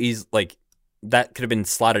been so easy, like that could have been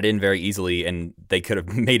slotted in very easily, and they could have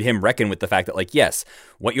made him reckon with the fact that, like, yes,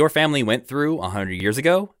 what your family went through 100 years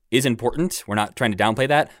ago is important. We're not trying to downplay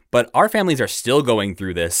that, but our families are still going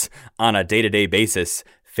through this on a day-to-day basis,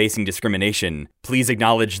 facing discrimination. Please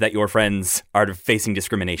acknowledge that your friends are facing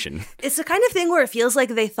discrimination. It's the kind of thing where it feels like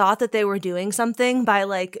they thought that they were doing something by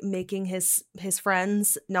like making his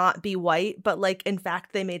friends not be white, but like in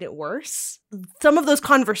fact they made it worse. Some of those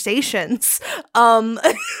conversations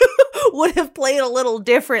would have played a little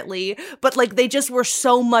differently, but like they just were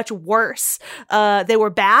so much worse. They were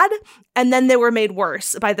bad, and then they were made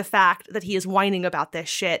worse by the fact that he is whining about this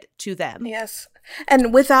shit to them. Yes.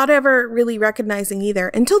 And without ever really recognizing either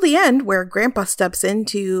until the end, where Grandpa steps in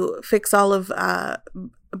to fix all of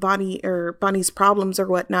Bonnie's problems or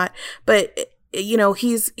whatnot. But you know,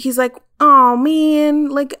 he's like, oh man,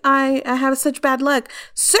 like I have such bad luck.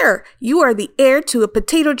 Sir, you are the heir to a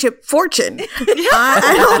potato chip fortune.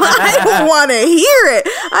 I don't want to hear it.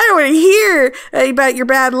 I don't want to hear about your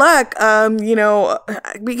bad luck, you know,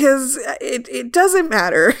 because it doesn't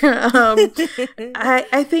matter.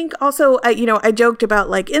 I think also, you know, I joked about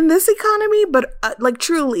like in this economy, but like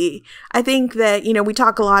truly, I think that, you know, we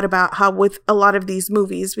talk a lot about how with a lot of these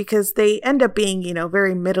movies, because they end up being, you know,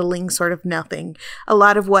 very middling sort of nothing. A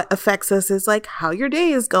lot of what affects us is like how your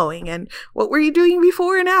day is going and what were you doing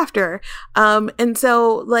before and after. And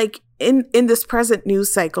so like in this present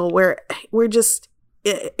news cycle where we're just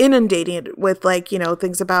inundated with like, you know,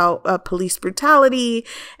 things about police brutality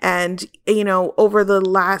and, you know, over the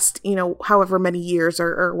last, you know, however many years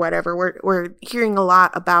or whatever, we're hearing a lot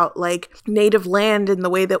about like native land and the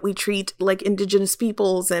way that we treat like indigenous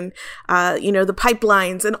peoples and, you know, the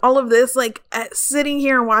pipelines and all of this, like sitting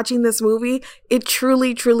here and watching this movie, it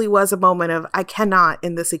truly, truly was a moment of, I cannot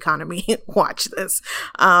in this economy watch this.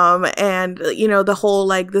 And, you know, the whole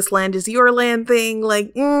like, this land is your land thing,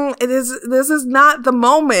 like, this is not the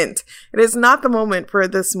moment. It is not the moment for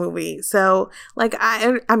this movie. So like,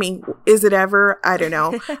 I mean, is it ever? I don't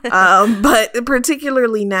know. But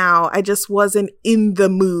particularly now, I just wasn't in the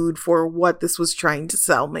mood for what this was trying to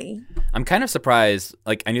sell me. I'm kind of surprised.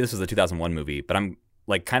 Like, I knew this was a 2001 movie, but I'm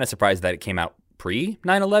like kind of surprised that it came out pre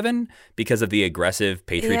 9/11 because of the aggressive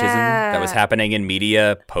patriotism that was happening in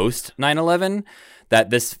media post 9/11. That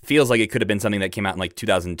this feels like it could have been something that came out in like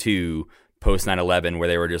 2002 post 9/11, where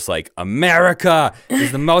they were just like, America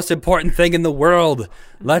is the most important thing in the world.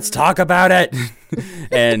 Let's talk about it.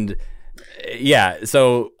 And yeah,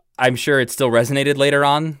 so I'm sure it still resonated later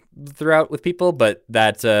on throughout with people, but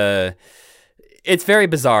that it's very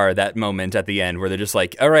bizarre, that moment at the end where they're just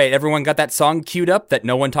like, all right, everyone got that song queued up that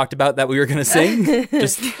no one talked about that we were going to sing.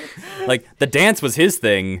 Just like the dance was his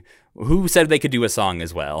thing. Who said they could do a song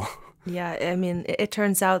as well? Yeah, I mean, it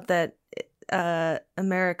turns out that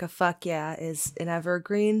America fuck yeah is an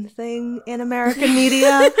evergreen thing in American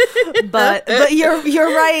media. but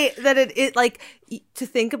you're right that it like to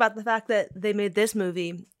think about the fact that they made this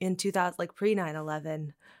movie in 2000, like pre 9/11.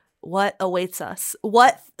 What awaits us?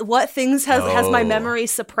 What things has my memory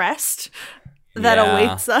suppressed that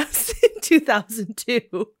awaits us in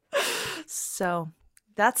 2002? So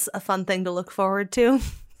that's a fun thing to look forward to.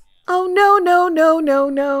 Oh no. Oh no.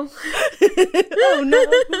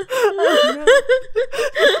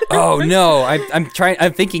 Oh no.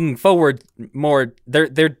 I'm thinking forward more.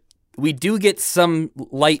 We do get some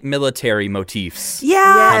light military motifs.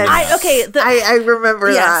 Yeah. Yes. I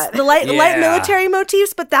remember that. The light military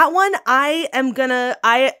motifs, but that one I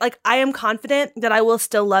am confident that I will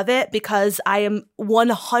still love it because I am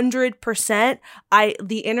 100%.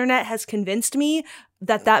 The internet has convinced me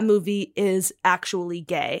that movie is actually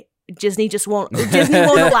gay. Disney won't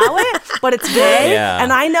allow it, but it's gay,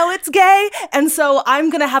 and I know it's gay, and so I'm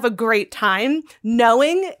gonna have a great time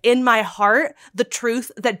knowing in my heart the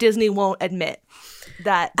truth that Disney won't admit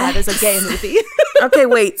that is a gay movie. Okay,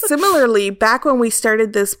 wait. Similarly, back when we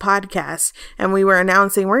started this podcast and we were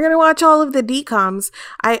announcing we're going to watch all of the DCOMs,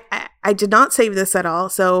 I did not save this at all.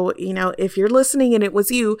 So, you know, if you're listening and it was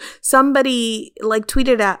you, somebody like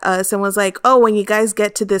tweeted at us and was like, oh, when you guys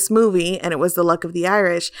get to this movie, and it was The Luck of the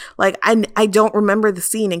Irish, like I don't remember the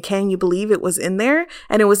scene, and can you believe it was in there?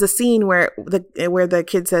 And it was a scene where the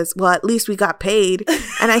kid says, well, at least we got paid.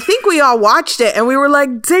 And I think we all watched it and we were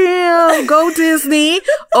like, damn, go Disney.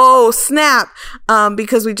 Oh, snap.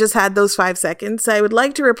 Because we just had those 5 seconds. So I would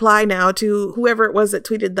like to reply now to whoever it was that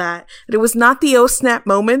tweeted that it was not the oh snap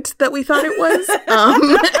moment that we thought it was.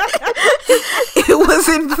 It was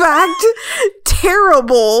in fact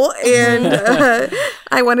terrible. And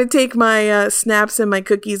I want to take my snaps and my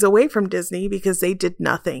cookies away from Disney because they did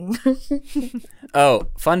nothing. Oh,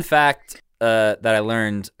 fun fact that I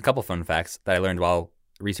learned, a couple fun facts that I learned while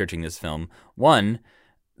researching this film. One,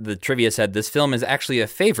 the trivia said this film is actually a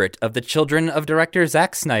favorite of the children of director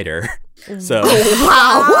Zack Snyder. So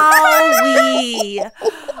Wowee.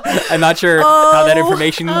 I'm not sure how that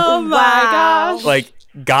information gosh. like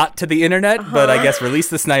got to the internet, but I guess release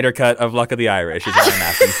the Snyder cut of Luck of the Irish is what I'm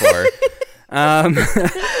asking for.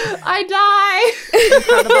 I die.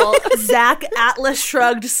 Incredible. Zach Atlas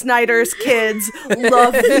Shrugged Snyder's kids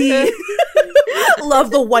love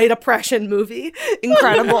the white oppression movie.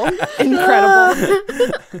 Incredible.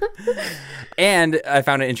 And I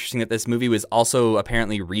found it interesting that this movie was also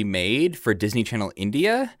apparently remade for Disney Channel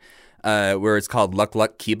India, where it's called Luck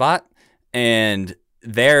Luck Kibat. And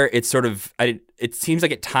there it's sort of, it seems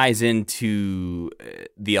like it ties into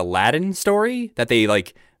the Aladdin story, that they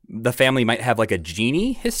like, the family might have like a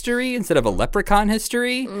genie history instead of a leprechaun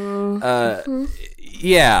history.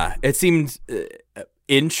 Yeah, it seemed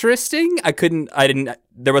interesting.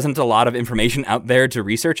 There wasn't a lot of information out there to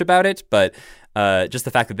research about it, but just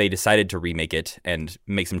the fact that they decided to remake it and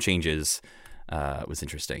make some changes was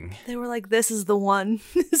interesting. They were like, this is the one.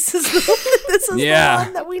 This is the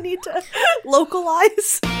one that we need to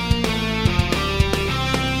localize.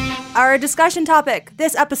 Our discussion topic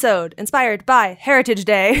this episode, inspired by Heritage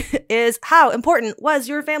Day, is how important was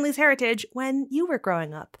your family's heritage when you were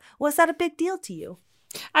growing up? Was that a big deal to you?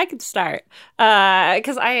 I could start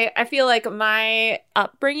because I feel like my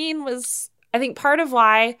upbringing was, I think part of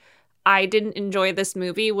why I didn't enjoy this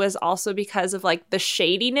movie was also because of like the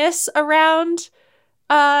shadiness around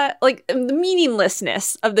like the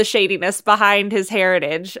meaninglessness of the shadiness behind his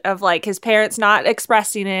heritage, of like his parents not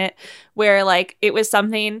expressing it, where like it was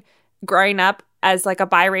something growing up as like a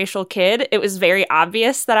biracial kid, it was very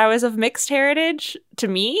obvious that I was of mixed heritage to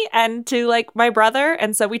me and to like my brother.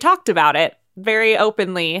 And so we talked about it very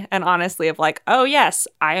openly and honestly of like, oh yes,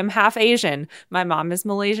 I am half Asian. My mom is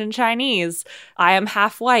Malaysian Chinese. I am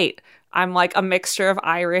half white. I'm like a mixture of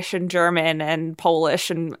Irish and German and Polish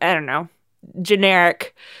and I don't know,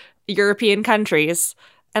 generic European countries.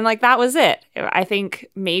 And like that was it. I think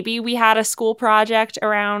maybe we had a school project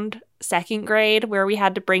around second grade where we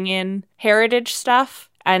had to bring in heritage stuff.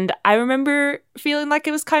 And I remember feeling like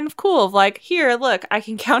it was kind of cool of like, here, look, I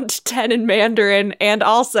can count to 10 in Mandarin. And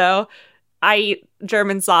also I eat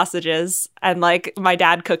German sausages. And like my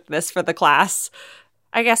dad cooked this for the class.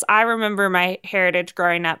 I guess I remember my heritage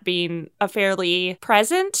growing up being a fairly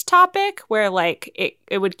present topic where like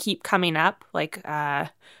it would keep coming up. Like I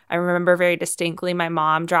remember very distinctly my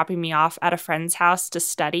mom dropping me off at a friend's house to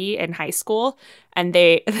study in high school. And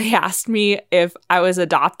they asked me if I was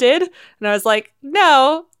adopted. And I was like,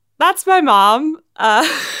 no, that's my mom.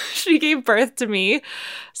 She gave birth to me.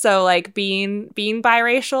 So like being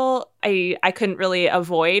biracial, I couldn't really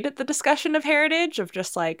avoid the discussion of heritage of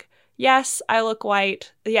just like, yes, I look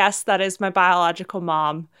white. Yes, that is my biological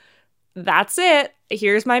mom. That's it.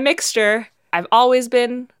 Here's my mixture. I've always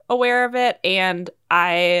been aware of it, and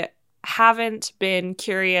I haven't been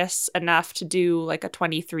curious enough to do like a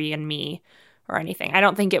 23andMe or anything. I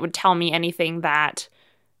don't think it would tell me anything that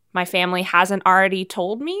my family hasn't already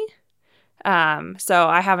told me. So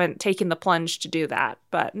I haven't taken the plunge to do that,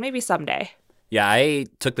 but maybe someday. Yeah, I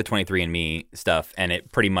took the 23andMe stuff, and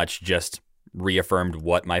it pretty much just reaffirmed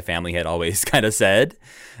what my family had always kind of said.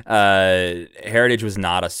 Heritage was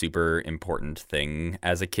not a super important thing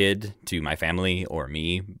as a kid to my family or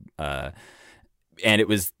me. And it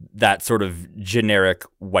was that sort of generic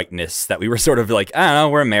whiteness that we were sort of like, I don't know,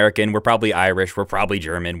 we're American, we're probably Irish, we're probably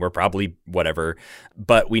German, we're probably whatever.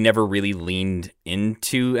 But we never really leaned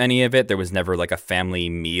into any of it. There was never like a family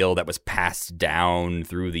meal that was passed down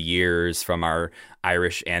through the years from our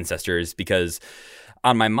Irish ancestors, because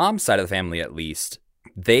on my mom's side of the family, at least,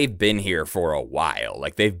 they've been here for a while.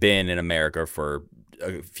 Like they've been in America for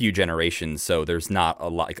a few generations, so there's not a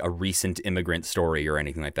lot, like a recent immigrant story or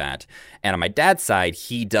anything like that. And on my dad's side,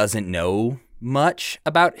 he doesn't know much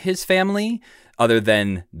about his family other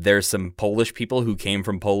than there's some Polish people who came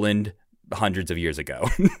from Poland hundreds of years ago.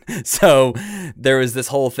 So there was this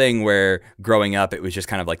whole thing where growing up, it was just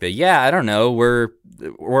kind of like I don't know, we're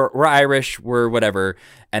Irish, we're whatever.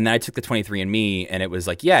 And then I took the 23andMe, and it was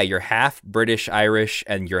like, yeah, you're half British Irish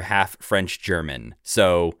and you're half French German.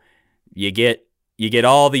 So you get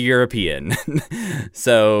all the European.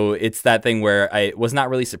 So it's that thing where it was not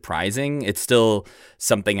really surprising. It's still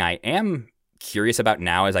something I am curious about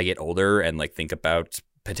now as I get older and like think about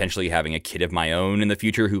potentially having a kid of my own in the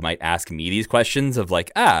future who might ask me these questions of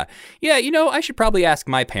like, yeah, I should probably ask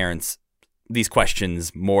my parents these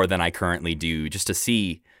questions more than I currently do, just to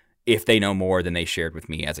see if they know more than they shared with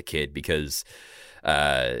me as a kid. Because,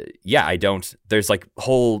 there's like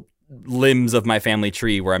whole limbs of my family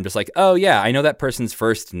tree where I'm just like, oh yeah, I know that person's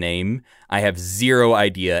first name. I have zero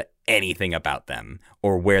idea anything about them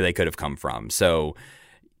or where they could have come from. So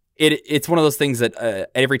it's one of those things that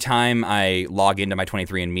every time I log into my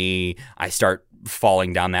 23andMe, I start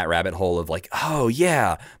falling down that rabbit hole of like, oh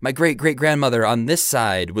yeah, my great-great-grandmother on this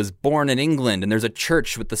side was born in England and there's a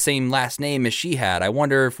church with the same last name as she had. I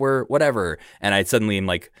wonder if we're whatever. And I suddenly am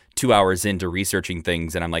like 2 hours into researching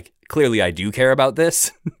things and I'm like, clearly I do care about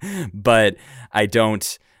this, but I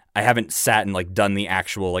haven't sat and like done the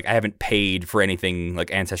actual, like I haven't paid for anything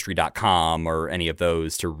like Ancestry.com or any of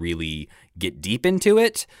those to really get deep into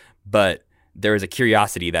it, but there is a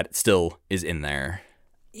curiosity that still is in there.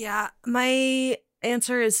 Yeah, my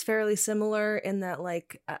answer is fairly similar in that,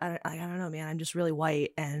 like, I don't know, man, I'm just really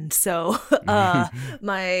white. And so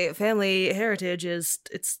my family heritage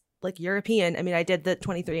it's like European. I mean, I did the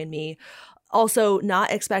 23andMe. Also,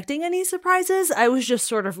 not expecting any surprises. I was just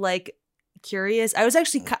sort of like curious. I was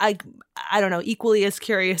actually, I don't know, equally as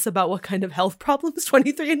curious about what kind of health problems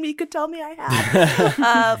 23andMe could tell me I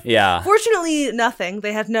had. Yeah. Fortunately, nothing.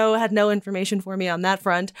 They had no information for me on that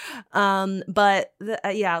front. But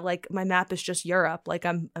yeah, like my map is just Europe. Like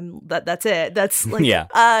that's it. That's like,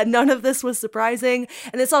 none of this was surprising.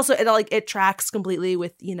 And it's also, it tracks completely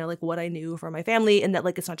with, like what I knew from my family, and that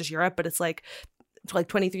like, it's not just Europe, but it's like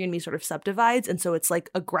 23andMe sort of subdivides. And so it's like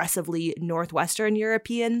aggressively Northwestern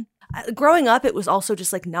European. Growing up, it was also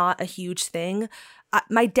just like not a huge thing.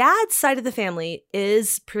 My dad's side of the family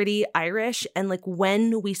is pretty Irish. And like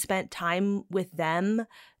when we spent time with them,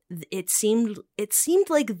 it seemed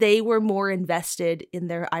like they were more invested in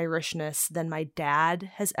their Irishness than my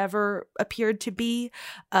dad has ever appeared to be.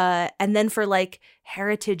 And then for like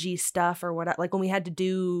heritage-y stuff or what, like when we had to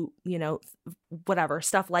do, whatever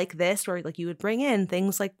stuff like this, or like you would bring in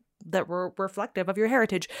things like that were reflective of your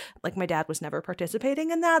heritage. Like my dad was never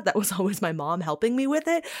participating in that. That was always my mom helping me with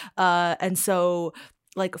it. And so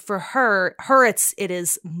like for her, it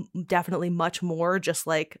is definitely much more just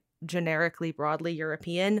like generically broadly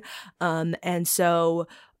European. And so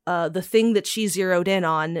the thing that she zeroed in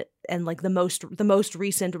on, and like the most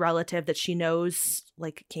recent relative that she knows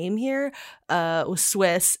like came here was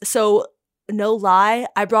Swiss. So no lie,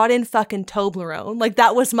 I brought in fucking Toblerone. Like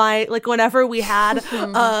that was my, like whenever we had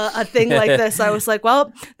a thing like this, I was like,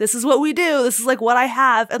 well, this is what we do. This is like what I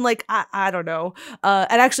have. And like, I don't know.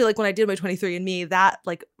 And actually like when I did my 23andMe, that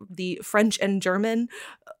like the French and German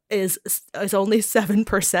is only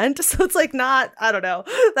 7%. So it's like not, I don't know.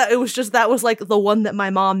 That was like the one that my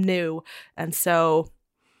mom knew. And so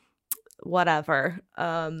whatever.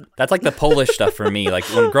 That's like the Polish stuff for me. Like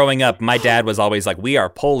when growing up, my dad was always like, we are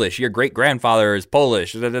Polish. Your great grandfather is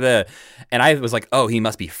Polish. Da, da, da. And I was like, oh, he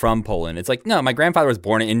must be from Poland. It's like, no, my grandfather was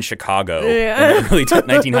born in Chicago in the early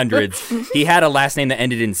 1900s. He had a last name that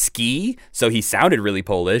ended in ski, so he sounded really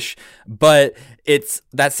Polish. But it's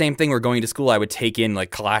that same thing where going to school, I would take in like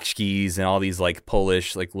kolaczkis and all these like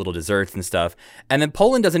Polish like little desserts and stuff. And then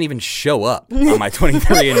Poland doesn't even show up on my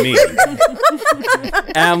 23andMe.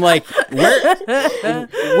 And I'm like,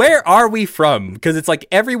 where are we from? Because it's like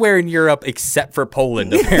everywhere in Europe except for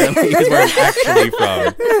Poland, apparently, is where I'm actually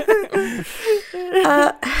from.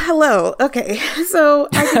 Hello. Okay. So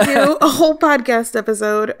I could do a whole podcast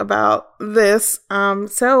episode about this.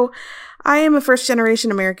 So I am a first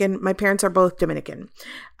generation American. My parents are both Dominican.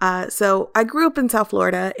 So I grew up in South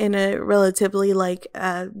Florida in a relatively like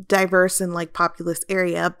diverse and like populous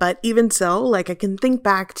area. But even so, like I can think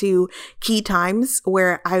back to key times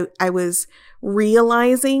where I was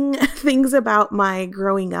realizing things about my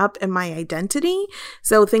growing up and my identity.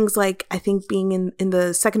 So things like, I think being in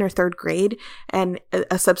the second or third grade and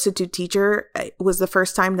a substitute teacher was the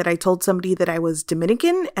first time that I told somebody that I was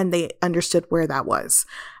Dominican and they understood where that was.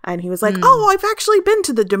 And he was like, oh, I've actually been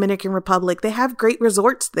to the Dominican Republic. They have great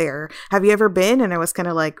resorts there. Have you ever been? And I was kind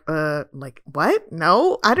of like what?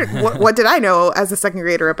 No, I don't. What did I know as a second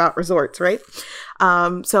grader about resorts, right?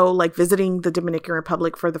 So like visiting the Dominican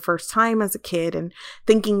Republic for the first time as a kid and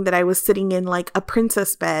thinking that I was sitting in like a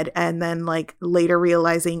princess bed, and then like later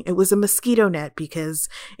realizing it was a mosquito net because,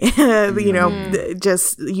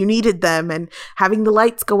 just you needed them, and having the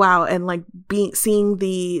lights go out and like seeing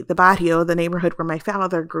the barrio, the neighborhood where my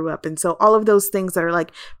father grew up. And so all of those things that are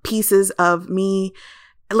like pieces of me.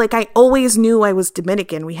 Like I always knew I was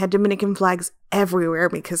Dominican. We had Dominican flags everywhere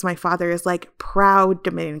because my father is like proud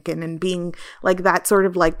Dominican, and being like that sort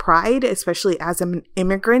of like pride, especially as an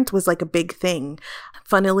immigrant, was like a big thing.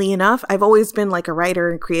 Funnily enough, I've always been like a writer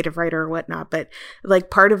and creative writer or whatnot, but like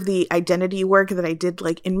part of the identity work that I did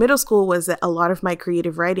like in middle school was that a lot of my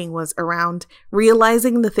creative writing was around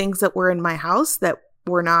realizing the things that were in my house that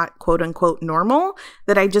were not quote unquote normal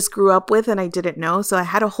that I just grew up with and I didn't know. So I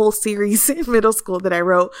had a whole series in middle school that I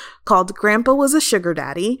wrote called Grandpa Was a Sugar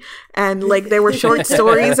Daddy. And like they were short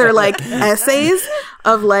stories or like essays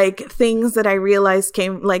of like things that I realized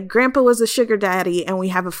came like Grandpa was a sugar daddy and we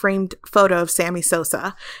have a framed photo of Sammy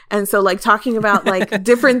Sosa. And so like talking about like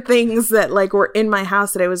different things that like were in my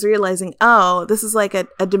house that I was realizing, oh, this is like a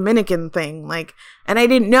Dominican thing. Like, and I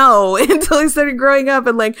didn't know until I started growing up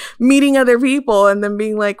and like meeting other people and then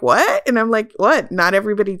being like, what? And I'm like, what? Not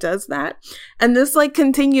everybody does that. And this like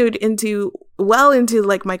continued into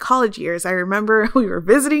like my college years. I remember we were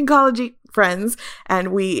visiting college friends and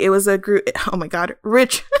it was a group. Oh my God,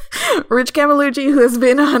 Rich Camelucci, who has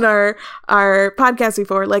been on our podcast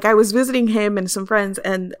before. Like I was visiting him and some friends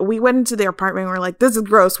and we went into their apartment and we're like, this is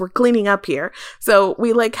gross. We're cleaning up here. So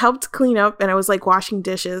we like helped clean up and I was like washing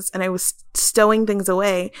dishes and I was stowing things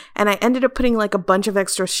away. And I ended up putting like a bunch of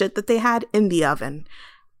extra shit that they had in the oven.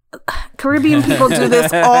 Caribbean people do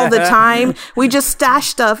this all the time. We just stash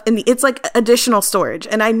stuff it's like additional storage.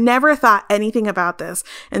 And I never thought anything about this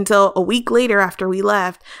until a week later after we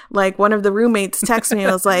left. Like one of the roommates texted me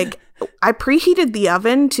and was like, I preheated the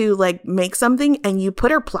oven to like make something and you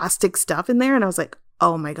put our plastic stuff in there. And I was like,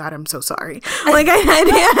 oh my God, I'm so sorry. Like and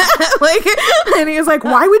he was like,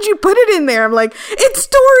 why would you put it in there? I'm like, it's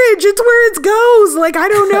storage. It's where it goes. Like, I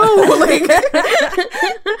don't know.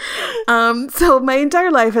 Like, so my entire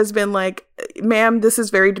life has been like, ma'am, this is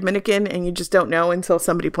very Dominican and you just don't know until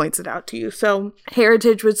somebody points it out to you. So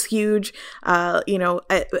heritage was huge.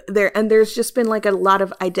 There's just been like a lot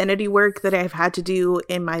of identity work that I've had to do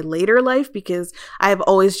in my later life because I've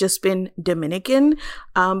always just been Dominican.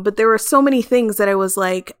 But there were so many things that I was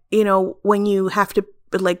like, when you have to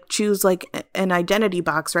like choose like an identity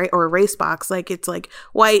box, right? Or a race box, like it's like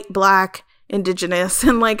white, black, indigenous,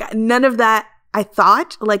 and like none of that I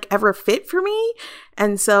thought like ever fit for me.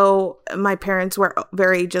 And so my parents were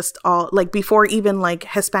very just all like before even like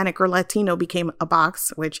Hispanic or Latino became a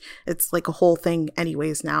box, which it's like a whole thing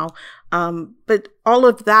anyways now. But all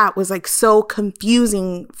of that was like so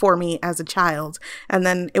confusing for me as a child. And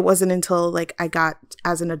then it wasn't until like I got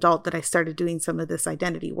as an adult that I started doing some of this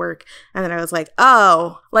identity work. And then I was like,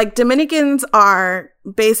 oh, like Dominicans are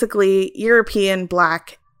basically European,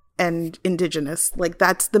 Black, and indigenous. Like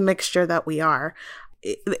that's the mixture that we are.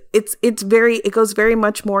 It goes very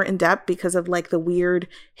much more in depth because of like the weird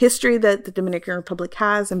history that the Dominican Republic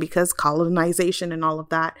has and because colonization and all of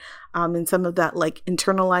that, and some of that like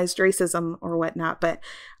internalized racism or whatnot. But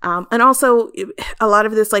and also a lot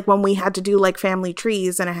of this, like when we had to do like family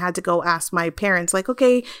trees and I had to go ask my parents like,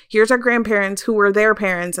 okay, here's our grandparents who were their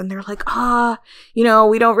parents, and they're like, we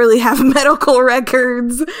don't really have medical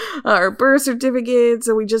records or birth certificates,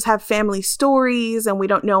 and we just have family stories and we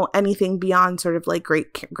don't know anything beyond sort of like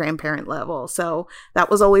great grandparent level. So that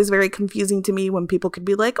was always very confusing to me when people could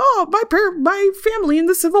be like, oh, my family in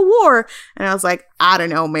the Civil War, and I was like, I don't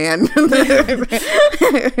know, man.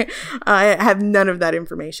 I have none of that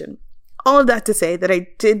information. All of that to say that I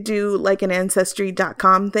did do like an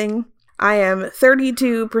Ancestry.com thing. I am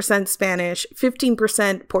 32% Spanish,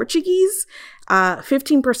 15% Portuguese,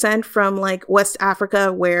 15% from like West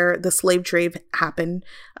Africa where the slave trade happened,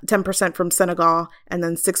 10% from Senegal, and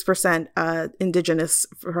then 6% indigenous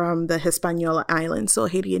from the Hispaniola Islands, so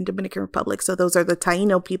Haiti and Dominican Republic. So those are the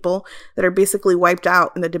Taino people that are basically wiped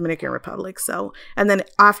out in the Dominican Republic. So, and then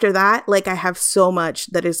after that, like I have so much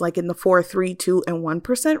that is like in the 4, 3, 2, and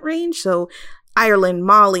 1% range. So Ireland,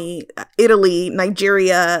 Mali, Italy,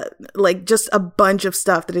 Nigeria, like just a bunch of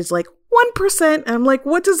stuff that is like 1%. And I'm like,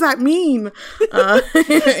 what does that mean?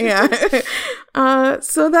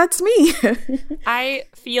 So that's me. I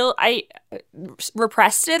feel I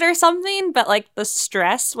repressed it or something, but like the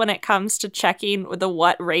stress when it comes to checking the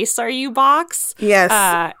what race are you box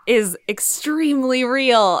is extremely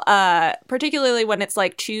real, particularly when it's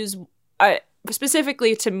like choose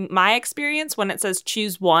specifically to my experience when it says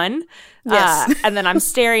choose one, and then I'm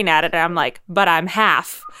staring at it and I'm like, but I'm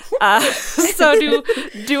half. So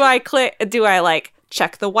do I like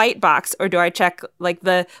check the white box, or do I check like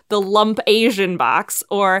the lump Asian box,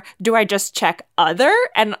 or do I just check other?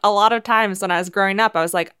 And a lot of times when I was growing up, I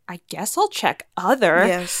was like, I guess I'll check other.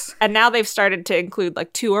 Yes. And now they've started to include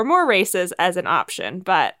like 2 or more races as an option,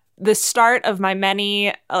 but the start of my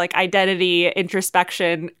many like identity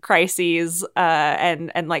introspection crises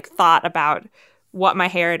and like thought about what my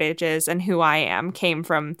heritage is and who I am came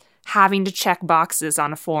from having to check boxes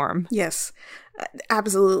on a form. Yes,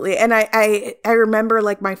 absolutely. And I remember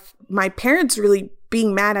like my parents really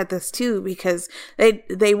being mad at this too, because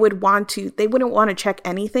they wouldn't want to check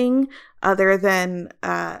anything other than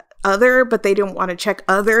other, but they didn't want to check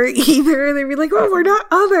other either. They'd be like, oh, we're not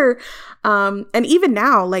other. And even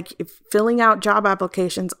now, like filling out job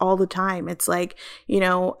applications all the time, it's like, you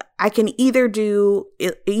know, I can either do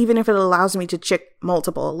it, even if it allows me to check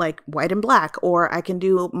multiple, like white and black, or I can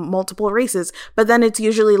do multiple races, but then it's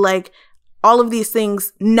usually like all of these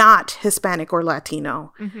things not Hispanic or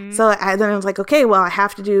Latino. So then I was like, okay, well, I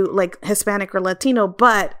have to do like Hispanic or Latino,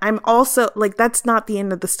 but I'm also like, that's not the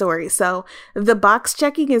end of the story. So the box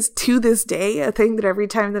checking is to this day a thing that every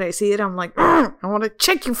time that I see it, I'm like, I want to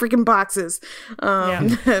check your freaking boxes.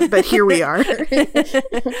 But here we are.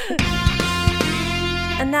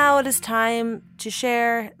 And now it is time to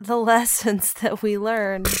share the lessons that we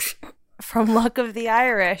learned from Luck of the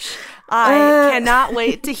Irish. I cannot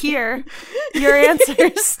wait to hear your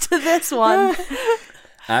answers to this one.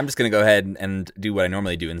 I'm just going to go ahead and do what I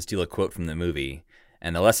normally do and steal a quote from the movie.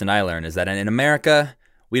 And the lesson I learned is that in America,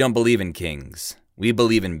 we don't believe in kings. We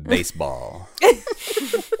believe in baseball.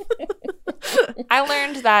 I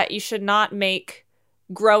learned that you should not make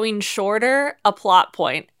growing shorter a plot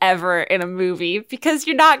point ever in a movie because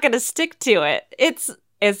you're not going to stick to it.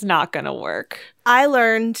 It's not going to work. I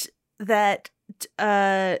learned that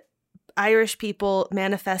Irish people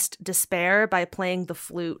manifest despair by playing the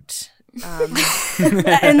flute.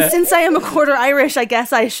 And since I am a quarter Irish, I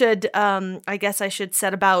guess I should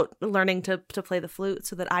set about learning to play the flute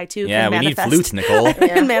so that I too can manifest. We need flutes, Nicole.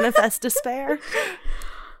 Can manifest despair.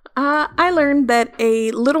 I learned that a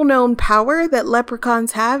little known power that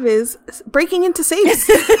leprechauns have is breaking into safes.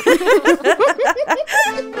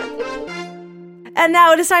 And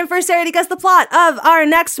now it is time for Sarah to guess the plot of our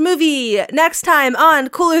next movie. Next time on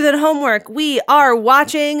Cooler Than Homework, we are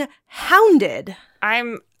watching Hounded.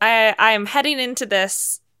 I'm heading into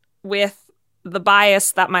this with the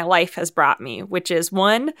bias that my life has brought me, which is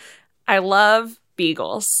 1, I love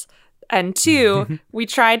beagles. And 2, we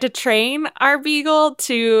tried to train our beagle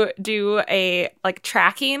to do a like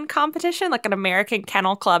tracking competition, like an American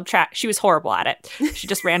Kennel Club track. She was horrible at it. She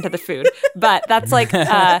just ran to the food. But that's like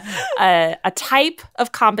a type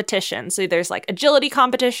of competition. So there's like agility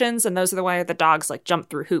competitions, and those are the way the dogs like jump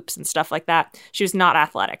through hoops and stuff like that. She was not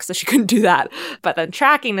athletic, so she couldn't do that. But then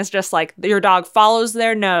tracking is just like your dog follows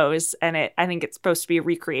their nose, and I think it's supposed to be a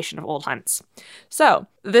recreation of old hunts. So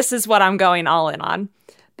this is what I'm going all in on.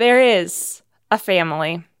 There is a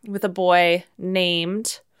family with a boy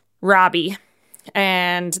named Robbie,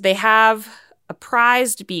 and they have a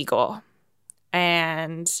prized beagle,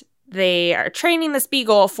 and they are training this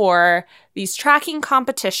beagle for these tracking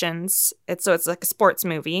competitions. It's like a sports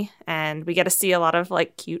movie, and we get to see a lot of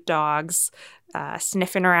like cute dogs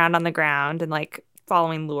sniffing around on the ground and like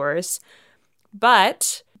following lures.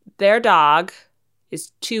 But their dog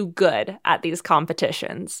is too good at these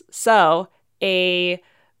competitions. So a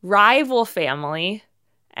rival family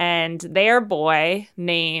and their boy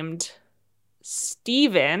named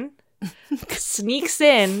Steven sneaks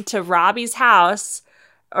in to Robbie's house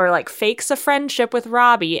or like fakes a friendship with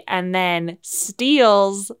Robbie and then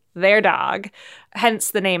steals their dog, hence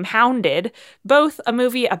the name Hounded. Both a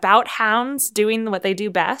movie about hounds doing what they do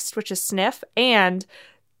best, which is sniff, and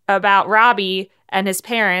about Robbie and his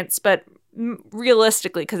parents, but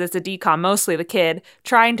realistically, because it's a decom, mostly the kid,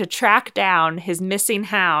 trying to track down his missing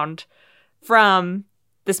hound from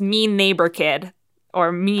this mean neighbor kid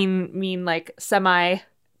or mean like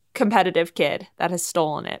semi-competitive kid that has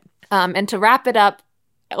stolen it. And to wrap it up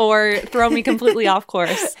or throw me completely off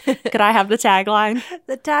course, could I have the tagline?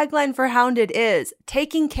 The tagline for Hounded is,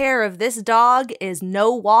 taking care of this dog is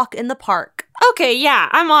no walk in the park. Okay, yeah,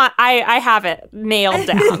 I have it nailed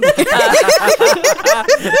down.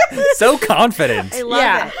 So confident. I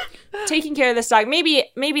love it. Taking care of this dog. Maybe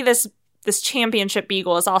this championship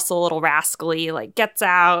beagle is also a little rascally, like gets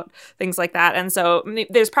out, things like that. And so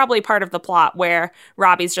there's probably part of the plot where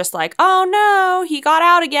Robbie's just like, oh no, he got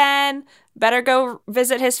out again. Better go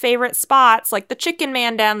visit his favorite spots, like the Chicken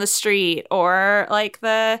Man down the street, or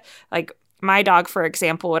my dog, for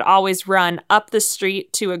example, would always run up the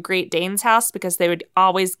street to a Great Dane's house because they would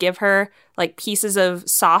always give her like pieces of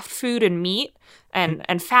soft food and meat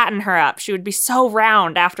and fatten her up. She would be so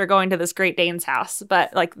round after going to this Great Dane's house.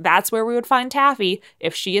 But like that's where we would find Taffy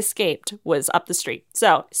if she escaped, was up the street.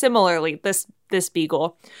 So similarly, this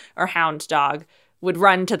beagle or hound dog would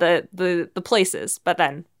run to the places, but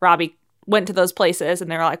then Robbie went to those places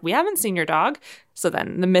and they were like, we haven't seen your dog. So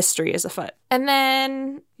then the mystery is afoot. And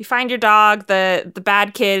then you find your dog, the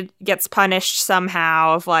bad kid gets punished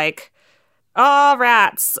somehow of like, oh,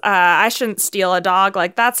 rats, I shouldn't steal a dog.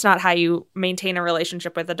 Like, that's not how you maintain a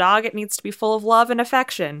relationship with a dog. It needs to be full of love and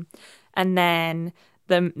affection. And then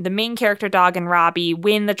the main character dog and Robbie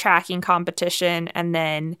win the tracking competition, and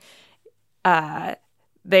then the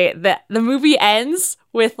movie ends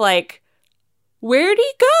with like, where'd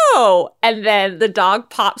he go? And then the dog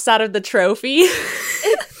pops out of the trophy.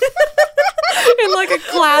 In like a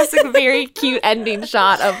classic, very cute ending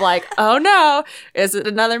shot of like, oh no, is it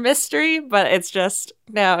another mystery? But it's just,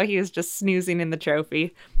 no, he was just snoozing in the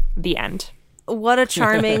trophy. The end. What a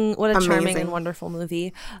charming and wonderful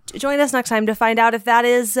movie. Join us next time to find out if that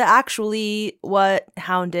is actually what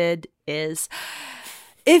Hounded is.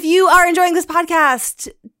 If you are enjoying this podcast,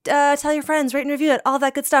 tell your friends, rate and review it, all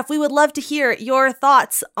that good stuff. We would love to hear your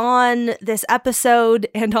thoughts on this episode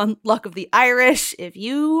and on Luck of the Irish. If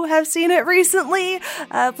you have seen it recently,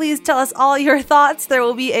 please tell us all your thoughts. There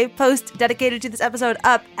will be a post dedicated to this episode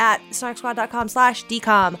up at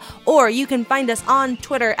snarksquad.com/decom, or you can find us on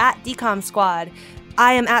Twitter at decomsquad.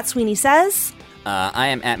 I am at Sweeney Says. I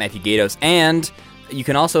am at Matthew Gatos, and you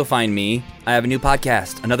can also find me. I have a new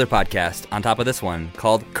podcast, another podcast on top of this one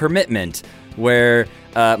called Commitment, where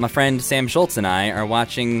my friend Sam Schultz and I are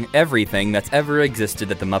watching everything that's ever existed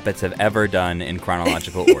that the Muppets have ever done in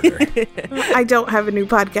chronological order. I don't have a new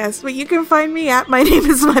podcast, but you can find me at My Name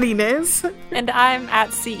is Muddiness. And I'm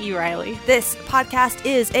at C.E. Riley. This podcast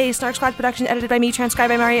is a Snark Squad production edited by me,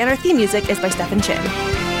 transcribed by Mari, and our theme music is by Stephen Chin.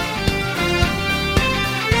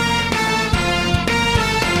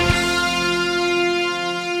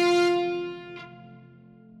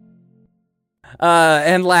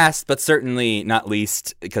 And last, but certainly not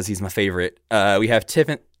least, because he's my favorite, we have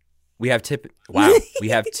I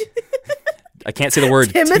can't say the word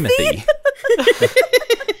Timothy.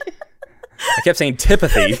 I kept saying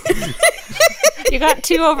Tipathy. You got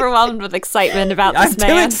too overwhelmed with excitement about this man.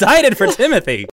 I'm too excited for Timothy.